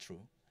that's not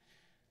true.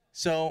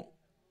 So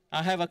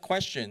I have a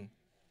question.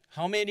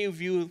 How many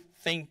of you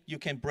think you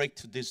can break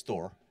to this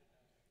door?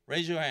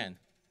 Raise your hand.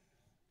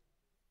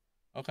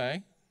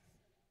 Okay,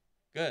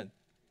 good.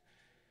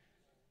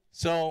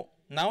 So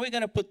now we're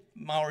going to put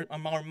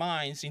our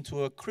minds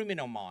into a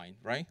criminal mind,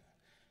 right?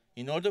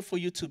 In order for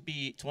you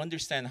to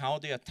understand how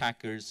the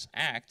attackers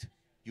act,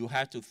 you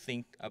have to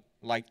think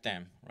like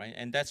them, right?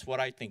 And that's what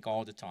I think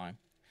all the time.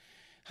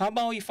 How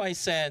about if I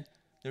said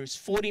there's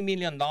 $40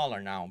 million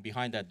now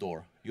behind that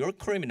door? You're a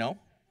criminal.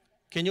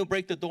 Can you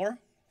break the door?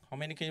 How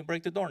many can you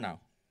break the door now?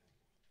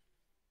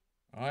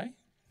 All right,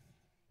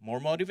 more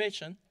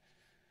motivation.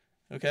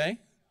 Okay,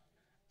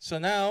 so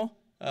now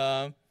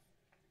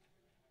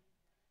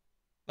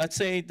let's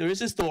say there is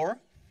this door,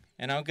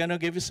 and I'm gonna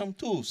give you some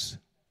tools.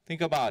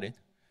 Think about it.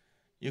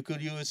 You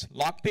could use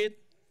lockpick.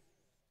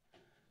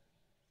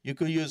 You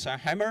could use a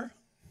hammer,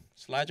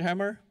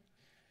 sledgehammer,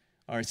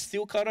 or a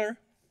steel cutter,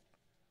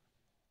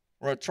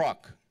 or a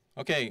truck.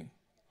 Okay,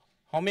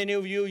 how many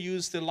of you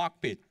use the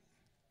lockpick?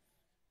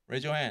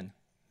 Raise your hand.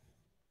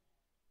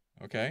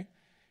 Okay,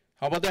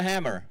 how about the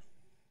hammer?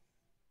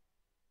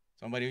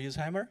 Somebody use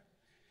hammer?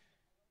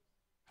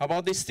 How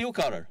about the steel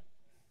cutter?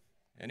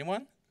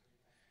 Anyone?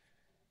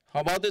 How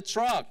about the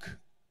truck?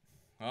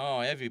 Oh,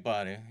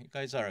 everybody. You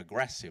guys are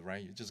aggressive,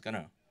 right? You're just going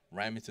to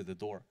ram into the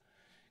door.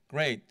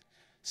 Great.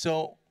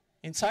 So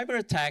in cyber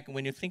attack,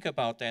 when you think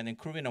about that in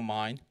criminal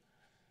mind,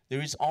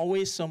 there is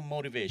always some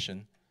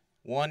motivation.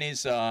 One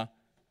is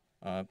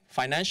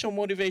financial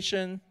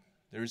motivation.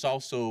 There is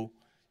also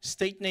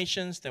state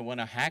nations that want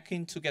to hack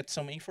in to get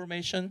some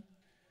information.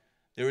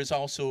 There is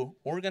also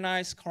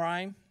organized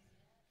crime.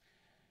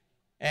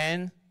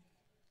 And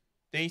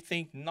they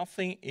think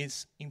nothing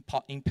is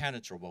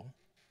impenetrable.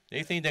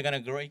 They think they're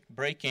going to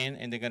break in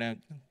and they're going to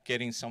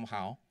get in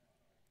somehow.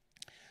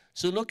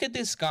 So look at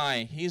this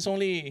guy. He's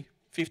only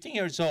 15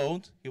 years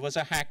old. He was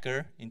a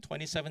hacker in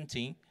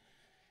 2017.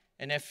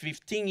 And at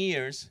 15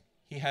 years,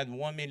 he had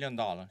 $1 million.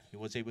 He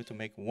was able to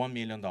make $1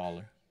 million.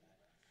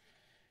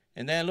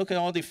 And then look at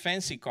all the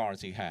fancy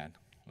cars he had.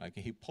 Like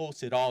he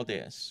posted all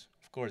this.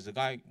 Of course, the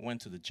guy went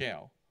to the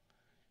jail.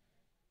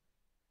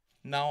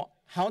 Now,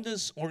 how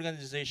does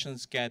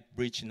organizations get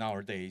breached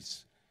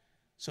nowadays?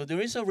 So there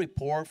is a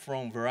report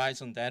from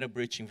Verizon Data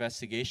Breach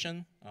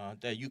Investigation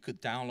that you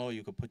could download.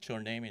 You could put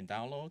your name and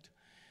download.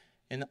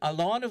 And a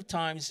lot of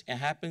times it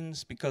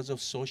happens because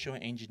of social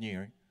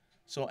engineering.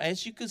 So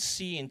as you could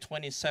see in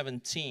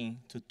 2017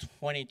 to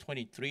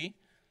 2023,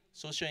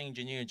 social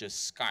engineering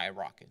just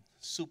skyrocketed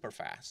super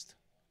fast,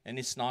 and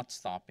it's not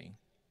stopping.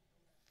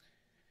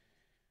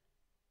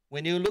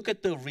 When you look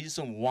at the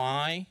reason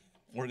why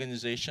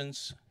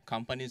organizations,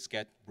 companies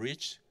get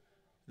breached,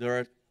 there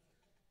are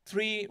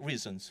 3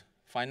 reasons: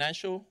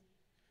 financial,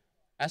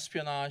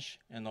 espionage,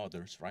 and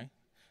others, right?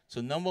 So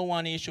number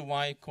 1 issue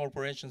why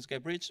corporations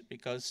get breached,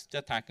 because the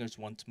attackers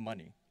want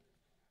money.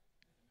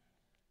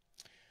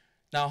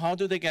 Now, how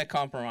do they get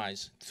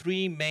compromised?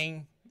 3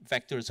 main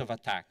vectors of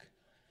attack: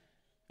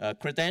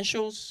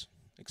 credentials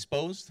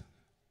exposed,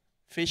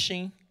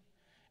 phishing,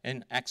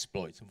 and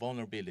exploits,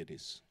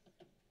 vulnerabilities.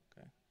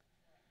 Okay.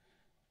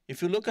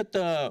 If you look at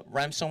the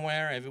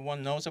ransomware,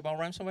 everyone knows about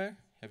ransomware?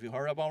 Have you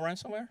heard about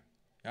ransomware?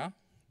 Yeah?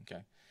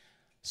 Okay.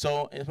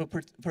 So if a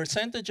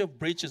percentage of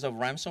breaches of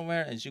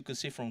ransomware, as you can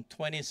see from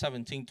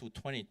 2017 to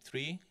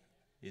 23,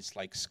 is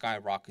like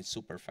skyrocket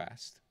super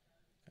fast.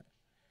 Okay.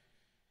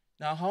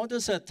 Now, how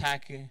does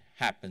attack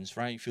happens,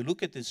 right? If you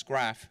look at this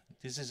graph,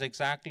 this is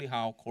exactly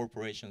how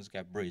corporations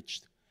get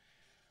breached.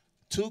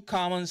 2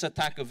 common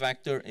attack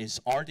vector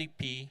is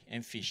RDP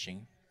and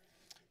phishing.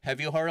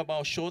 Have you heard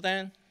about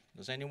Shodan?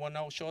 Does anyone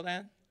know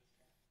Shodan?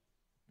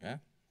 Yeah?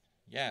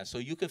 Yeah, so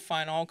you could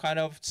find all kind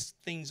of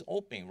things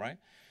open, right?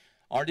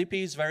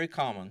 RDP is very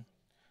common.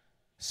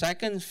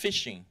 Second,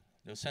 phishing.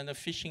 They'll send a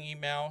phishing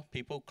email,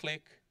 people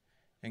click,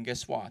 and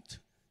guess what?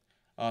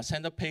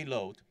 Send a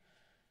payload.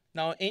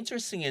 Now,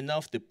 interesting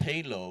enough, the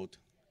payload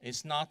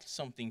is not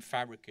something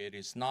fabricated.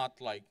 It's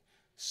not like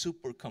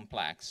super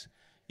complex.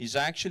 It's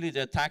actually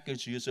the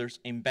attacker's users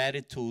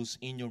embedded tools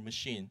in your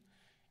machine.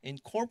 In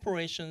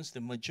corporations,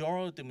 the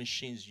majority of the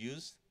machines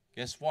used,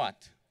 guess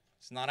what?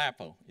 It's not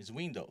Apple, it's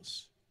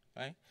Windows,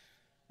 right?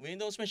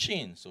 Windows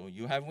machine. So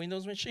you have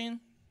Windows machine,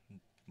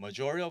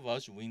 majority of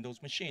us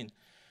Windows machine.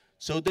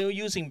 So they're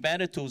using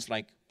embedded tools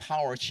like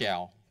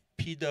PowerShell,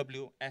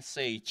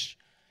 PWSH,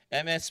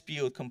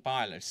 MS-Build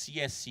compilers,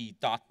 CSC,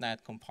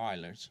 .NET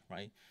compilers,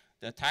 right?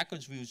 The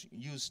attackers will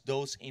use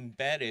those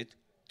embedded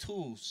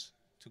tools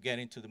to get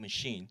into the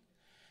machine.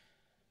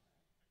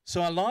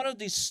 So a lot of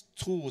these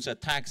tools,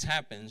 attacks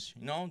happens,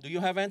 you know, do you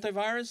have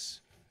antivirus?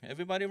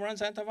 Everybody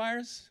runs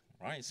antivirus,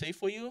 right? Safe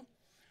for you?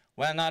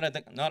 Well,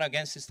 not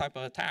against this type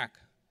of attack,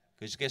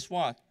 because guess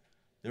what?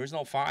 There is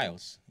no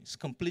files. It's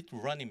complete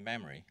running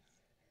memory.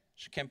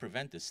 You can't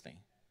prevent this thing.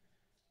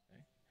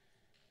 Okay?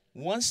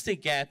 Once they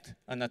get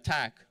an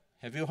attack,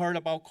 have you heard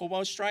about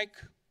Cobalt Strike?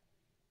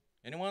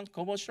 Anyone?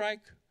 Cobalt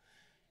Strike?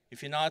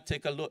 If you're not,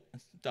 take a look,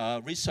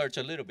 research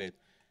a little bit.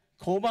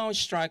 Cobalt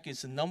Strike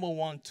is the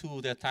 #1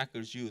 tool the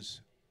attackers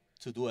use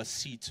to do a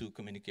C2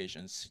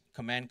 communications,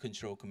 command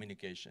control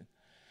communication.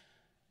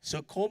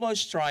 So Cobalt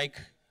Strike,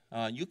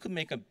 you could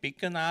make a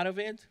beacon out of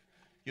it.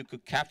 You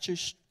could capture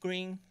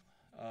screen.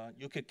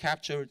 You could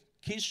capture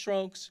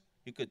keystrokes.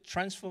 You could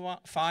transfer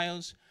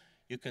files.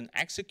 You can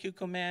execute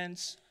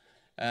commands.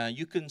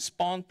 You can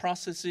spawn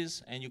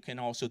processes, and you can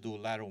also do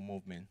lateral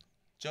movement,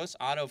 just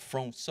out of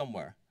from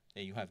somewhere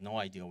that you have no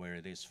idea where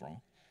it is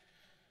from.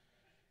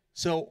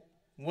 So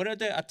what are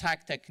the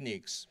attack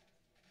techniques?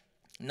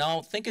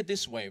 Now think it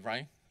this way,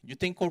 right? You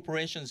think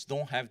corporations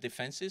don't have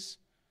defenses?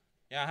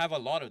 Yeah, I have a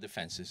lot of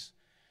defenses.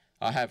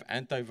 I have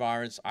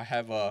antivirus, I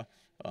have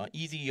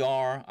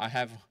EDR, I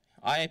have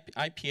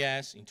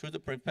IPS, intruder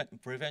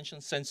prevention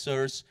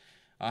sensors,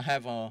 I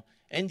have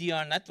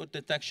NDR, network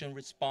detection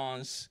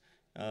response,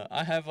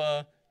 I have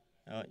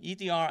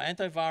EDR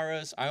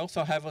antivirus. I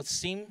also have a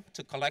SIEM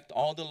to collect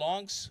all the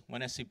logs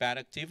when I see bad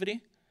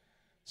activity.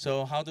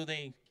 So how do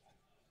they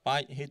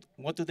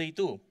what do they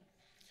do?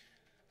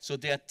 So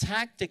the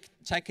attack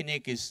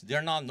technique is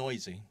they're not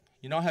noisy.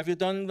 You know, have you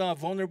done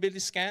vulnerability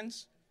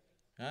scans?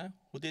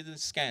 Who did the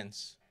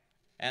scans?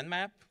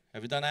 Nmap?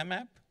 Have you done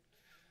Nmap?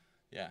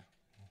 Yeah.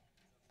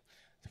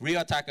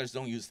 Real attackers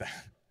don't use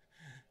that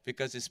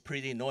because it's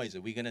pretty noisy.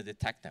 We're going to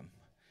detect them.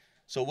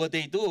 So what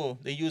they do,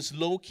 they use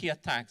low-key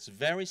attacks,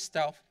 very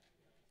stealth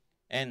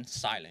and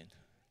silent.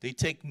 They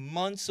take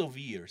months of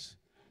years.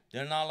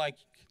 They're not like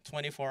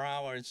 24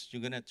 hours,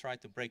 you're going to try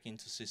to break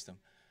into system.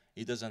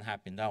 It doesn't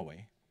happen that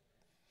way.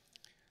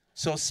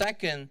 So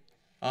second,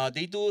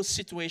 they do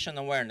situation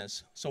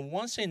awareness. So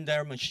once in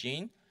their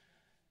machine,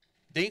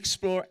 they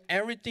explore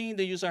everything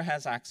the user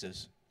has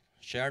access,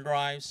 shared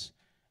drives,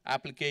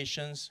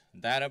 applications,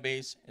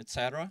 database,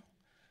 etc.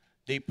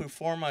 They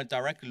perform a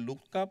direct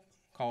lookup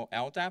called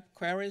LDAP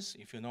queries.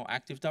 If you know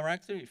Active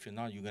Directory, if you're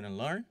not, you're going to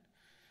learn.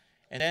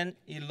 And then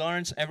it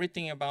learns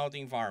everything about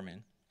the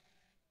environment.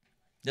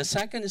 The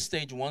second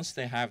stage, once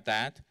they have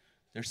that,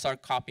 they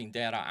start copying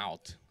data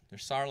out. They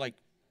start like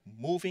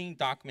moving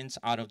documents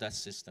out of that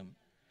system.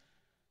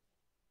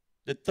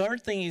 The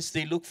third thing is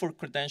they look for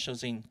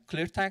credentials in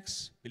clear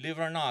text. Believe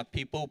it or not,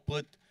 people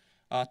put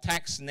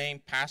text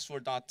name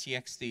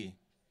password.txt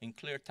in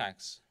clear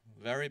text.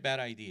 Very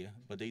bad idea,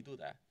 but they do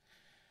that.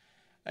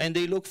 And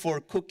they look for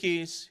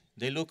cookies.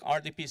 They look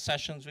RDP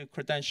sessions with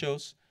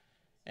credentials.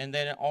 And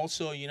then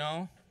also, you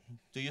know,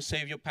 do you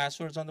save your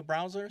passwords on the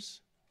browsers?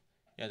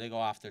 Yeah, they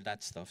go after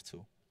that stuff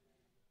too.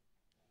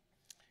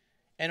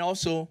 And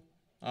also,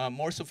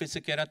 more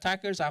sophisticated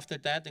attackers, after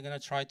that, they're going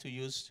to try to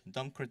use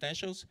dumb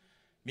credentials.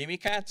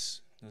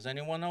 Mimikatz. Does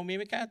anyone know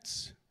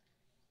Mimikatz?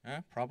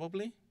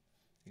 Probably.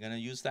 They're going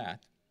to use that.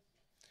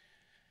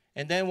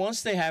 And then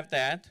once they have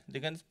that,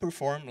 they're going to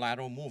perform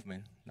lateral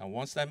movement. Now,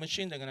 once that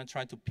machine, they're going to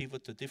try to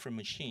pivot to different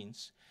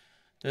machines.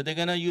 So they're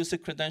going to use the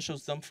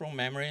credentials dumped from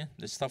memory,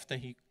 the stuff that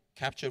he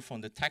captured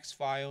from the text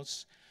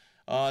files.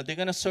 They're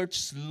going to search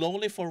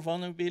slowly for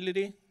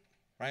vulnerability,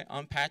 right,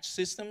 unpatched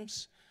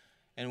systems.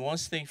 And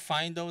once they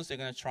find those, they're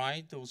going to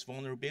try those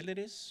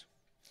vulnerabilities.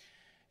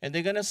 And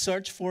they're going to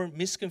search for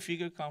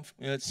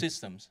misconfigured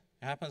systems.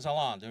 It happens a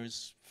lot.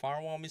 There's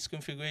firewall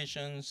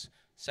misconfigurations,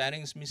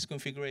 settings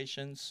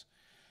misconfigurations.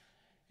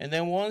 And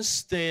then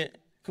once they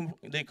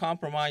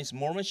compromise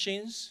more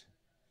machines,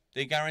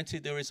 they guarantee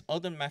there is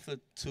other method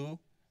to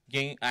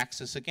gain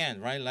access again,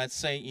 right? Let's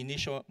say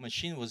initial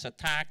machine was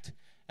attacked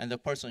and the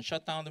person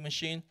shut down the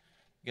machine.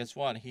 Guess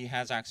what? He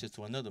has access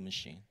to another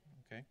machine,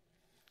 okay?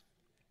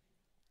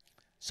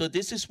 So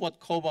this is what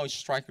Cobalt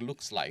Strike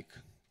looks like,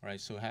 right?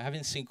 So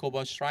having seen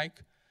Cobalt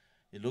Strike,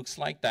 it looks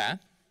like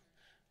that.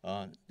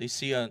 They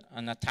see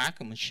an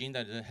attack machine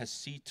that has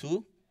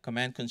C2,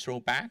 command control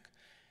back.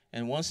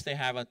 And once they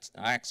have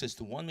access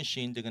to one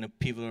machine, they're going to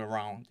pivot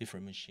around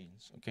different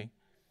machines, okay?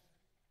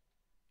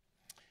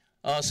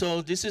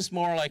 So this is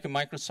more like a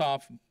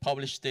Microsoft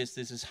published this.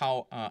 This is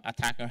how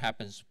attacker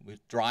happens with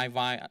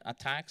drive-by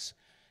attacks.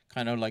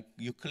 Kind of like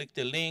you click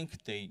the link,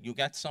 you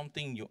get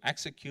something, you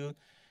execute,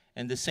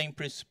 and the same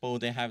principle,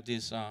 they have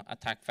this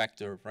attack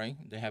vector, right?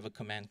 They have a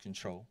command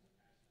control.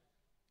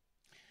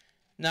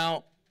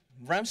 Now,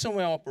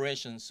 ransomware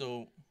operations.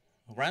 So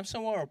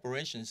ransomware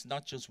operations is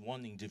not just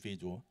one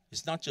individual.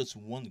 It's not just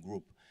one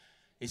group.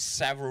 It's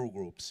several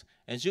groups.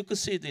 As you can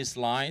see this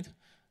slide,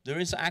 there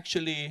is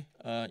actually,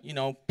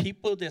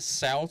 people that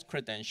sell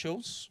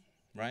credentials,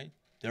 right?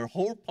 Their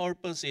whole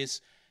purpose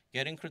is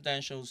getting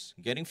credentials,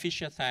 getting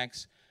phishing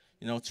attacks,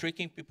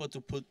 tricking people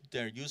to put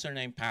their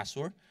username,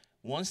 password.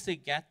 Once they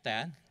get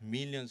that,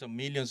 millions and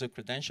millions of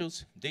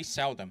credentials, they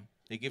sell them.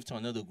 They give to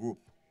another group,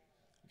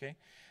 okay?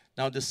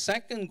 Now, the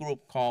second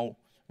group called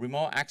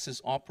remote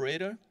access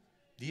operator,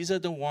 these are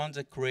the ones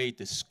that create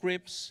the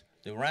scripts,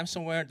 the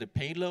ransomware, the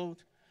payload,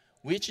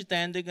 which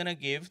then they're going to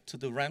give to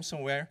the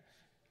ransomware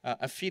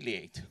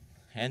affiliate.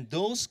 And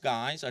those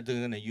guys are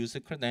going to use the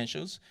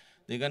credentials.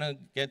 They're going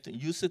to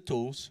use the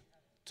tools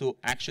to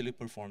actually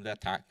perform the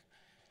attack.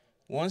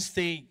 Once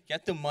they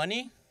get the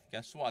money,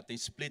 guess what? They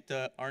split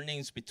the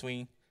earnings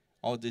between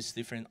all these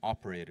different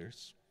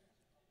operators.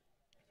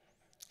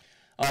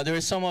 There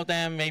are some of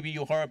them, maybe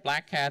you heard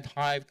Black Hat,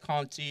 Hive,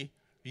 Conti,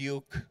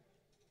 Ryuk.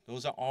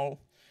 Those are all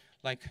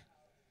like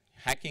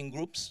hacking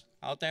groups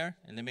out there,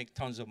 and they make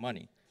tons of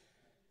money.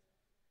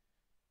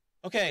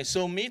 Okay,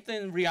 so myth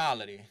and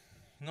reality.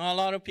 A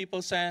lot of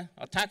people say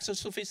attacks are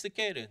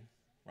sophisticated,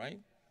 right?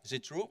 Is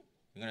it true?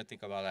 We're going to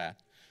think about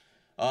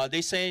that.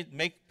 They say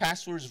make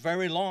passwords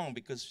very long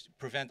because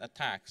prevent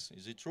attacks.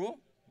 Is it true?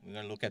 We're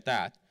going to look at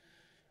that.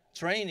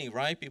 Training,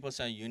 right? People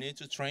say you need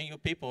to train your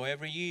people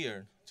every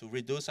year to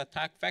reduce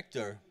attack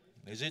vector.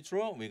 Is it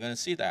true? We're going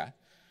to see that.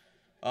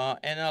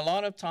 And a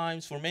lot of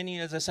times, for many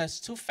years, it says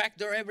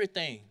two-factor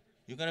everything.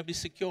 You're going to be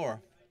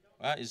secure.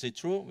 Is it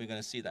true? We're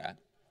going to see that.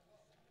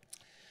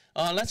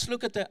 Let's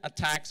look at the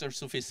attacks are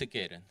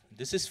sophisticated.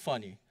 This is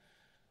funny.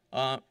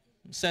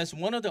 Says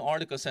one of the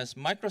articles says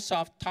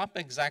Microsoft top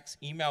execs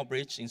email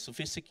breach in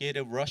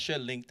sophisticated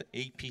Russia-linked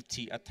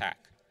APT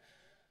attack.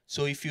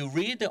 So if you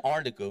read the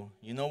article,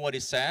 you know what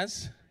it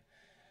says?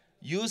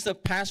 Use the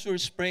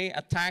password spray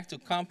attack to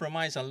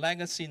compromise a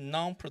legacy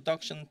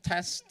non-production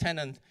test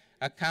tenant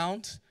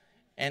account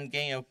and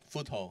gain a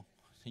foothold.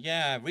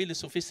 Yeah, really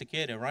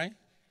sophisticated, right?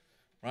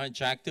 Right,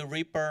 Jack the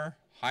Ripper,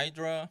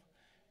 Hydra,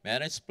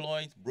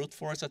 Metasploit, brute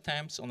force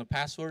attempts on the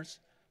passwords.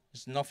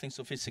 There's nothing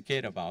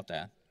sophisticated about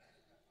that.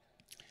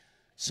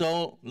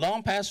 So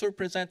long password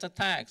presents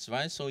attacks,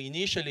 right? So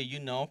initially,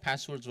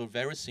 passwords were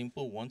very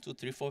simple, 1, 2,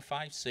 3, 4,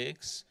 5,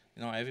 6.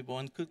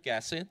 Everyone could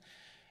guess it.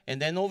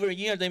 And then over a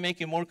year, they make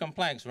it more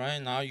complex, right?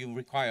 Now you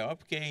require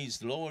uppercase,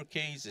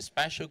 lowercase,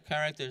 special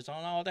characters,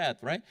 all that,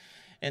 right?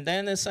 And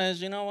then it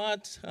says, you know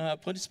what,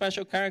 put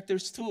special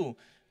characters too.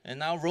 And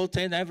now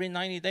rotate every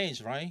 90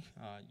 days, right?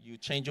 You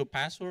change your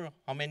password.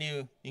 How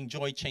many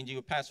enjoy changing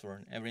your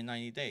password every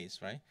 90 days,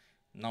 right?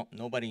 No,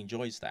 nobody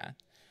enjoys that.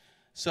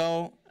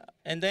 So,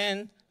 and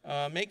then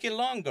make it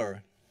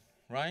longer,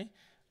 right?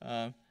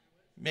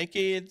 Make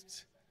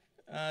it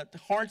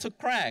hard to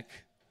crack.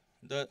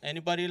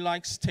 Anybody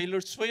likes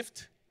Taylor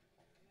Swift?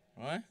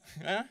 Right?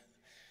 Yeah?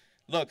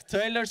 Look,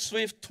 Taylor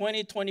Swift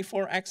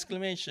 2024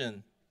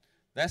 exclamation.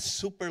 That's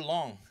super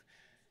long.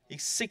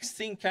 It's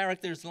 16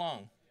 characters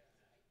long.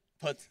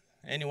 But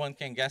anyone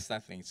can guess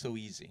that thing. It's so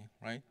easy,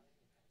 right?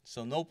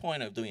 So no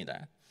point of doing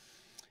that.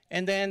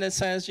 And then it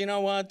says, you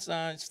know what?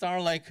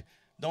 Start like,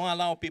 don't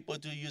allow people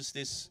to use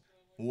these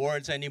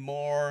words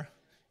anymore.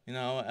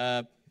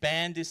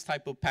 Ban this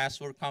type of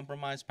password,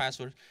 compromise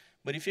password.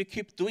 But if you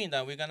keep doing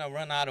that, we're going to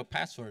run out of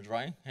passwords,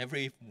 right?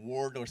 Every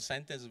word or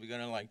sentence, we're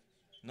going to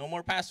No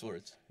more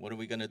passwords. What are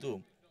we going to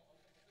do?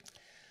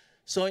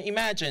 So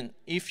imagine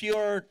if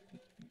your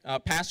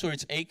password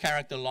is 8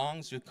 character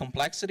long with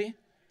complexity,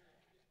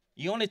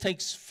 it only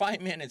takes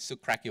 5 minutes to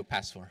crack your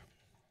password.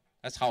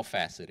 That's how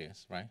fast it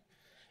is, right?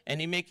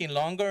 And in making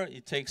longer,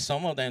 it takes,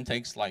 some of them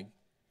takes like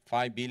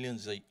 5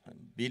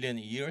 billion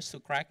years to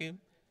crack it,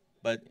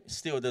 but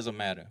still doesn't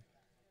matter.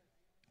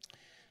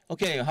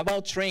 Okay, how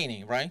about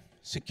training, right?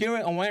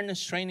 Security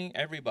awareness training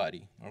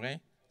everybody, okay?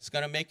 It's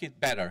gonna make it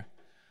better.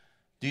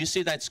 Do you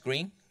see that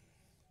screen?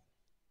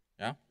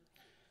 Yeah?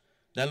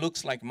 That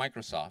looks like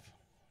Microsoft.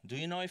 Do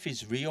you know if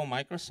it's real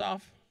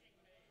Microsoft?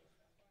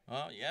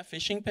 Oh, yeah,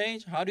 phishing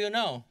page? How do you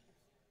know?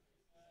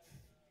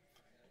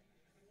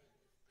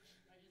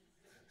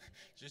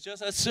 You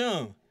just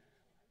assume.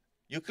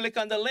 You click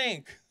on the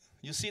link.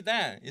 You see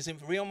that. Is it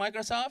real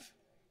Microsoft?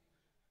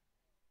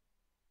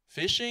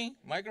 Phishing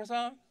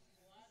Microsoft?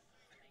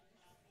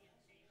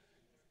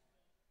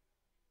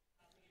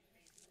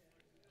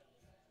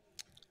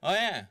 Oh,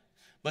 yeah.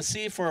 But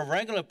see, for a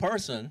regular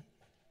person,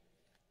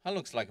 that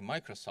looks like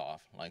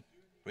Microsoft. Like,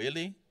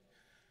 really?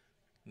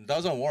 It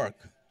doesn't work.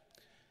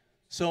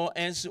 So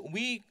as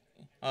we,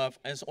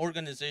 as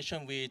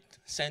organization, we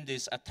send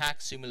this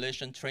attack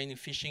simulation training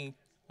phishing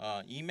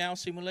email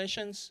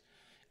simulations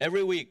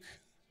every week.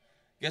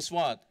 Guess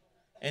what?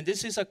 And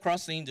this is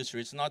across the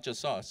industry. It's not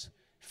just us.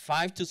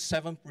 5 to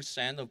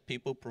 7% of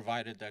people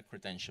provided their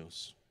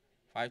credentials.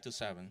 5 to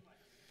 7.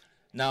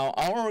 Now,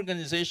 our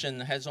organization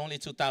has only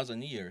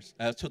 2,000 users.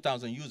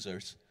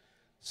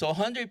 So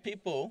 100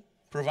 people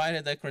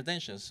provided their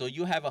credentials. So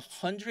you have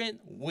 100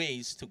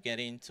 ways to get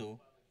into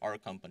our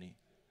company.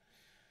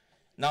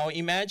 Now,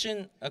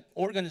 imagine an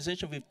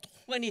organization with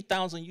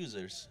 20,000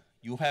 users.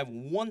 You have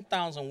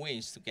 1,000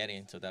 ways to get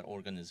into that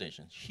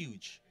organization.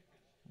 Huge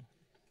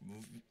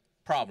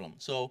problem.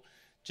 So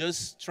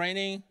just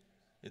training,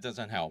 it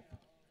doesn't help.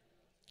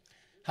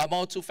 How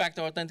about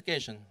two-factor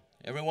authentication?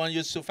 Everyone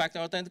use two-factor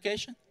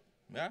authentication?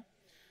 Yeah?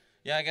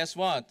 Yeah, guess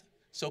what?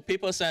 So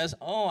people says,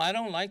 oh, I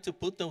don't like to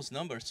put those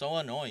numbers, so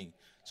annoying.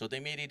 So they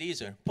made it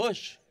easier.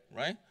 Push,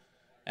 right?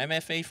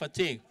 MFA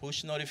fatigue,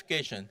 push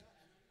notification.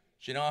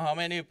 Do you know how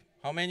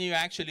many you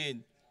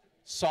actually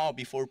saw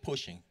before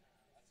pushing,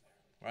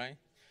 right?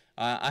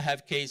 I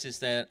have cases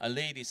that a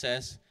lady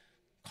says,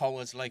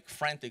 was like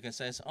frantic and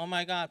says, oh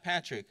my God,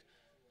 Patrick,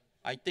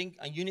 I think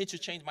you need to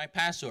change my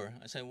password.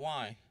 I said,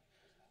 why?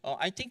 Oh,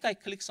 I think I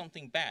clicked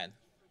something bad.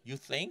 You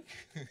think?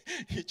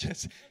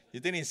 you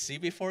didn't see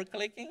before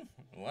clicking?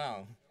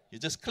 Wow. You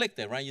just clicked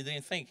it, right? You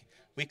didn't think.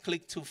 We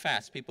click too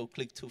fast. People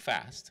click too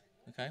fast,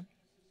 okay?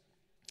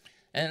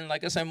 And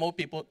like I said,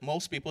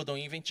 most people don't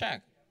even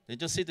check. They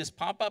just see this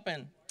pop-up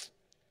and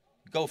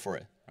go for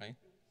it, right?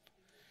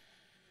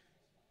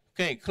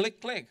 Okay,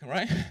 click, click,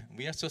 right?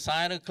 We are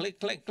societal, click,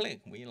 click,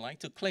 click. We like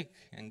to click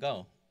and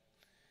go.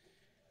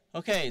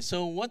 Okay,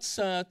 so what's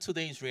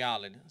today's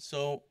reality?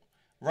 So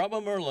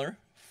Robert Mueller,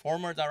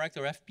 former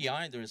director of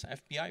FBI, there's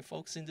FBI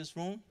folks in this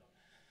room.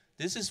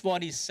 This is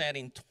what he said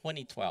in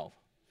 2012.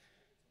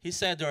 He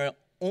said there are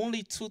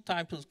only 2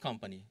 types of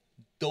company,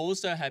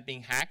 those that have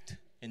been hacked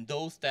and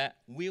those that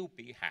will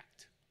be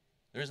hacked.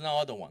 There's no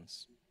other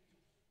ones.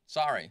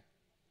 Sorry.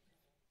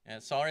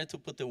 And sorry to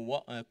put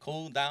the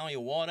cool down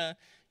your water.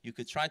 You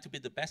could try to be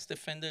the best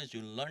defenders.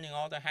 You're learning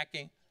all the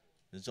hacking.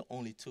 There's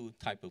only 2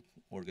 types of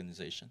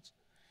organizations.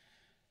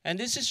 And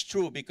this is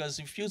true because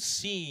if you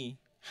see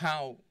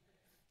how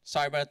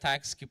cyber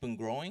attacks keep on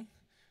growing,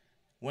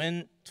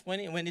 when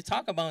they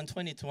talk about in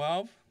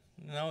 2012,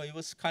 it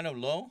was kind of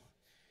low.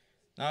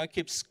 Now it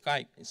keeps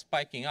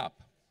spiking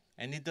up,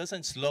 and it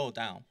doesn't slow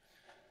down.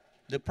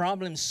 The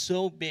problem is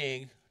so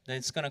big that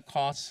it's going to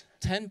cost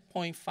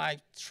 $10.5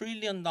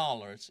 trillion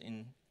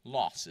in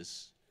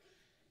losses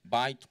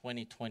by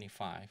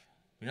 2025.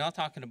 We're not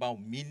talking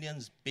about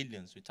millions,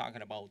 billions. We're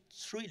talking about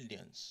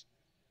trillions.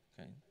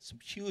 Okay, it's a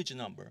huge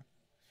number.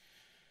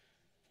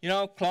 You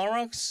know,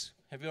 Clorox,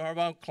 have you heard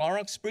about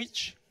Clorox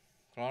breach?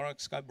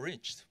 Clorox got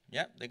breached.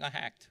 Yeah, they got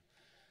hacked.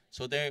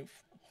 So their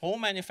whole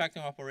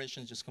manufacturing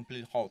operations just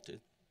completely halted.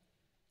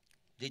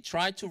 They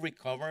tried to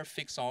recover,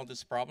 fix all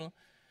this problem.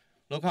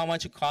 Look how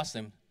much it cost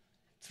them.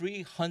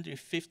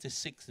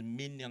 $356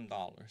 million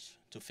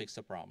to fix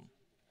the problem.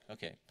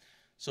 Okay,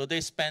 so they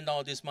spend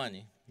all this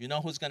money. You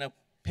know who's gonna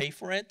pay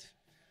for it?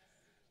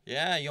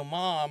 Yeah, your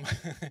mom.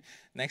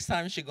 Next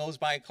time she goes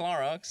by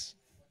Clorox,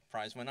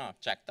 price went up,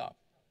 jacked up,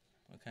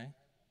 okay?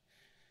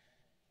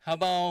 How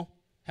about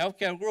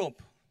healthcare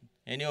group?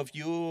 Any of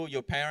you,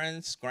 your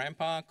parents,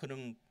 grandpa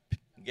couldn't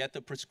get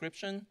the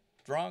prescription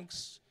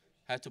drugs,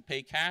 had to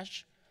pay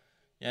cash?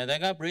 Yeah, they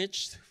got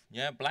breached.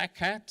 Yeah, Black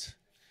Cat.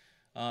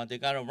 They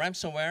got a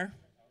ransomware.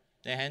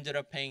 They ended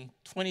up paying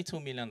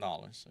 $22 million,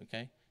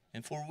 okay?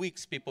 And for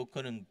weeks, people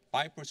couldn't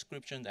buy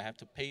prescription. They have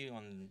to pay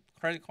on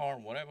credit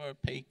card, whatever,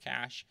 pay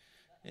cash.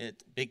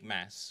 Big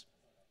mess.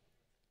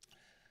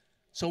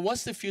 So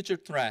what's the future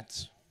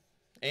threat?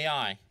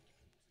 AI.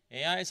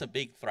 AI is a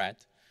big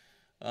threat.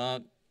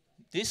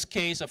 This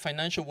case, a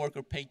financial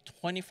worker paid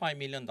 $25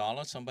 million.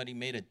 Somebody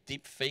made a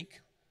deep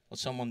fake of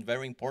someone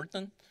very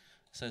important.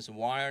 says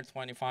wire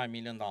 $25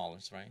 million,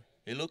 right?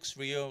 It looks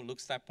real,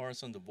 looks that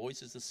person, the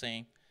voice is the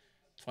same,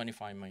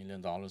 $25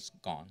 million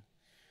gone.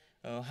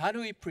 How do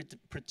we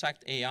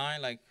protect AI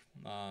like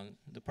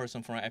the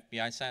person from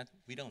FBI said?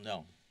 We don't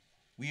know.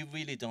 We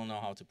really don't know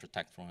how to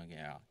protect from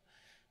AI.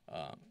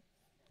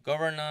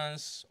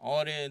 Governance,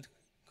 audit,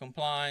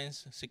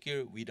 compliance,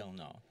 security, we don't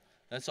know.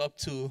 That's up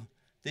to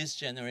this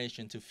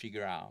generation to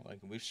figure out. Like,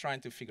 we're trying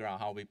to figure out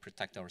how we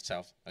protect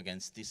ourselves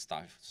against this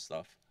type of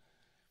stuff.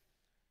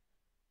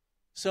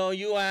 So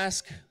you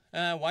ask,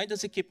 why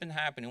does it keep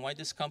happening? Why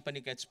this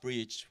company gets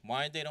breached?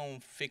 Why they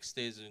don't fix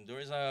this? And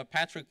there is a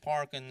Patrick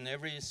Park in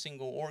every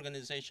single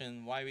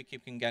organization. Why we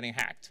keep getting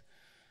hacked?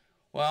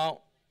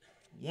 Well,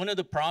 one of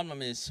the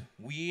problems is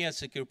we as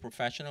security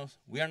professionals,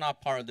 we are not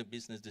part of the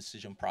business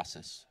decision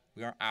process.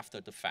 We are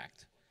after the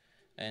fact.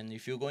 And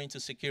if you go into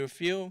secure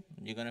field,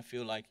 you're going to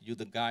feel like you're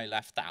the guy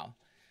left out.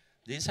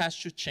 This has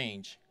to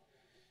change.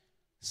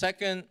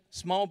 Second,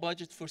 small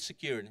budget for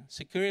security.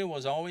 Security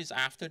was always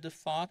after the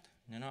thought,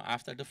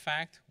 after the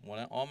fact.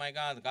 Well, oh my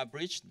God, it got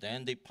breached,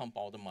 then they pump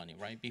all the money,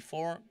 right?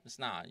 Before, it's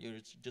not. You're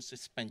just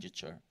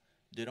expenditure.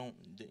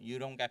 You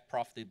don't get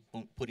profit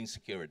putting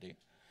security.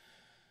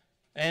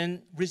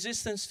 And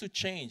resistance to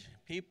change.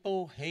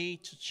 People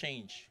hate to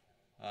change.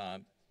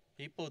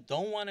 People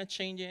don't want to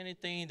change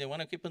anything. They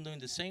want to keep on doing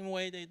the same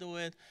way they do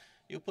it.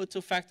 You put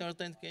two-factor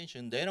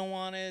authentication. They don't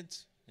want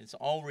it. It's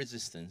all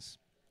resistance.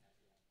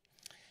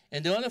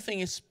 And the other thing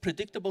is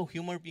predictable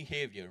human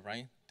behavior,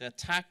 right? The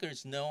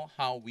attackers know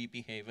how we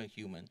behave as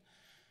human.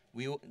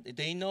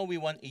 They know we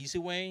want easy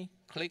way,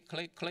 click,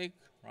 click, click,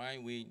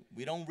 right? We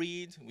don't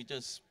read. We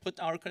just put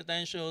our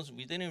credentials.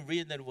 We didn't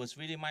read that it was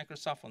really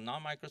Microsoft or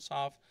not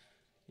Microsoft.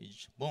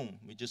 Boom,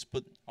 we just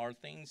put our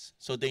things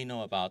so they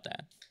know about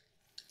that.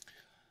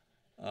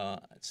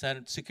 It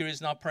said security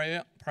is not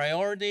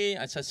priority.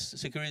 It says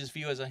security is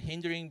viewed as a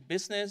hindering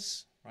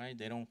business, right?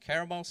 They don't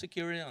care about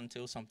security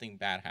until something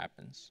bad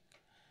happens.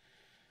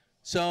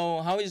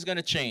 So how is it going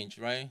to change,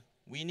 right?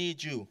 We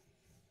need you.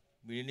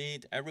 We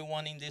need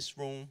everyone in this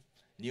room,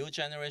 new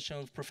generation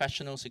of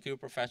professionals, security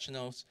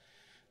professionals.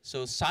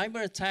 So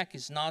cyber attack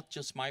is not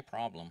just my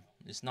problem.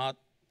 It's not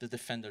the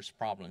defender's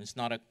problem. It's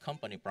not a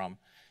company problem.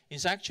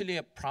 It's actually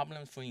a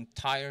problem for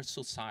entire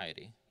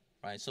society,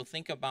 right? So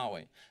think about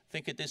it.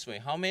 Think it this way.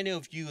 How many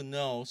of you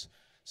knows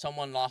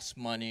someone lost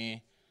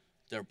money,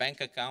 their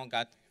bank account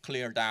got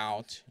cleared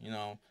out,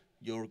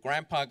 your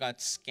grandpa got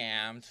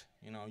scammed,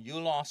 you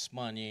lost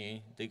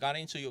money, they got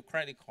into your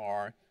credit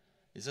card.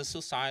 It's a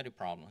society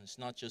problem. It's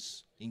not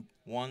just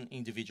one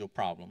individual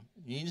problem.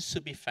 It needs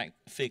to be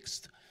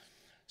fixed.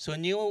 So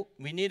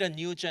we need a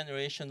new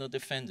generation of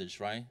defenders,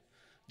 right?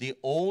 The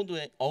old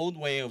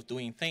way of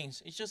doing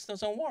things, it just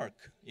doesn't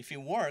work. If it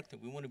worked,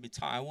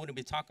 I wouldn't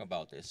be talking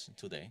about this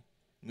today.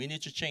 We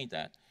need to change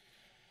that.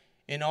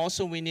 And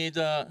also we need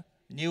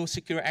new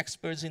security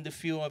experts in the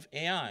field of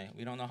AI.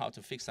 We don't know how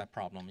to fix that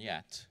problem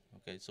yet.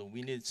 Okay, so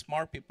we need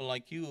smart people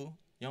like you,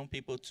 young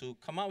people, to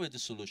come up with a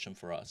solution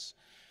for us.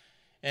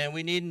 And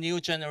we need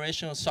new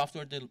generation of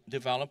software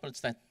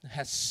developers that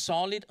has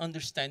solid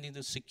understanding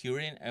of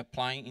security and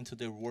applying into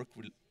their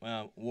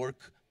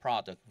work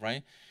product,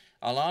 right?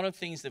 A lot of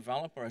things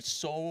developers are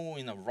so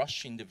in a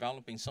rush in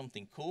developing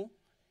something cool,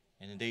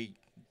 and they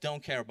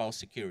don't care about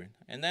security.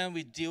 And then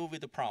we deal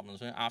with the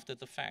problems right, after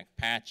the fact,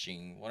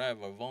 patching,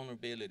 whatever,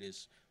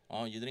 vulnerabilities.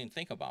 Oh, you didn't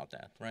think about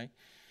that, right?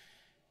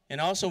 And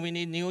also we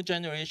need new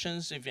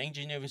generations of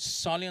engineers with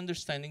solid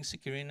understanding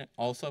security and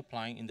also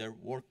applying in their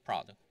work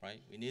product,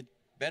 right? We need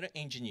better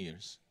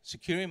engineers,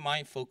 security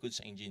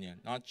mind-focused engineer,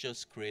 not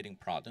just creating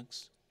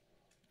products.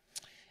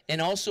 And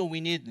also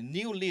we need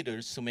new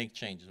leaders to make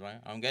changes, right?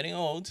 I'm getting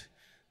old.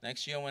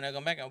 Next year when I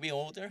come back, I'll be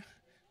older.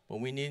 But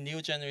we need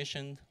new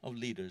generation of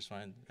leaders,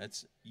 right?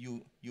 That's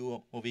you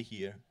over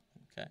here,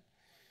 okay?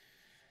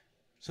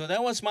 So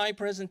that was my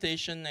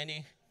presentation.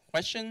 Any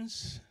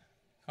questions,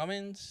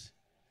 comments?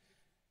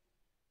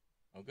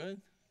 All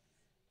good?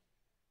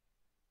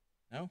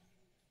 No?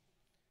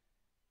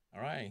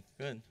 All right,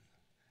 good.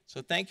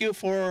 So thank you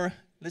for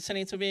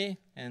listening to me,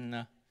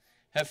 and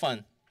have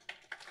fun.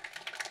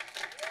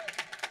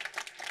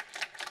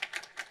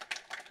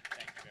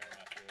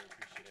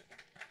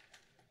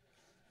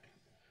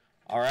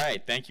 All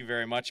right, thank you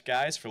very much,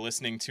 guys, for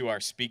listening to our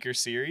speaker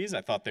series.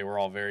 I thought they were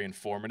all very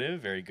informative,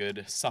 very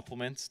good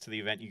supplements to the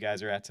event you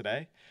guys are at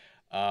today.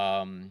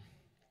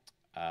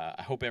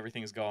 I hope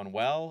everything's going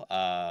well.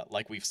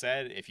 Like we've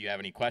said, if you have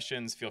any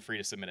questions, feel free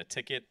to submit a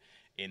ticket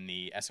in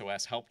the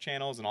SOS help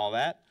channels and all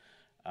that.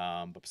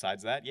 But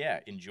besides that, yeah,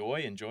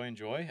 enjoy.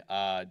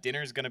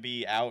 Dinner's going to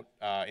be out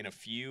in a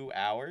few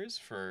hours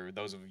for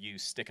those of you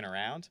sticking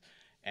around.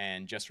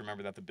 And just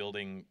remember that the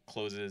building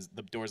closes,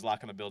 the doors lock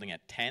on the building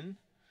at 10.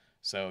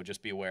 So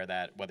just be aware of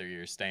that, whether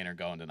you're staying or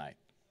going tonight.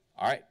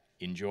 All right,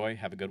 enjoy.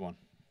 Have a good one.